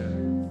future.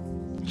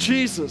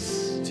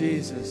 Jesus,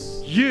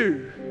 Jesus,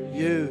 you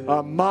you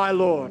are my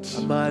Lord.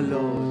 are my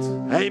Lord.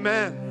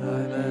 Amen.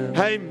 Amen.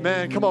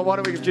 Amen. Come on, why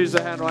don't we give Jesus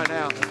a hand right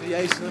now? Laten we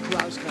Jezus een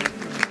applaus geven.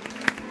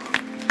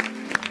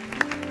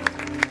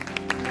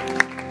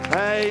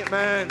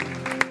 Amen.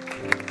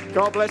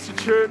 God bless you,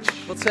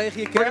 church. Wat zeg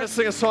je, We're going to kerk?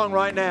 sing a song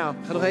right now.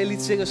 We gaan nog één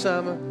lied zingen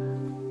samen.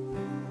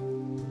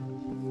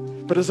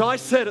 But as I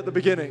said at the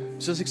beginning,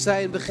 Zoals ik zei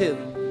in het begin.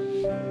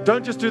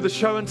 don't just do the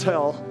show and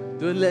tell.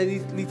 Doe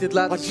niet het I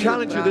laten zien.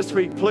 challenge you this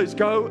week, please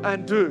go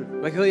and do.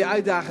 Maar ik wil je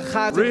uitdagen.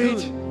 Ga het ook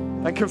Read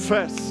doen. and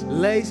confess.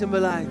 Lees en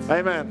beleid.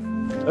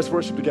 Amen. Let's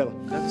worship together.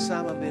 Laten we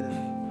samen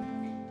bidden.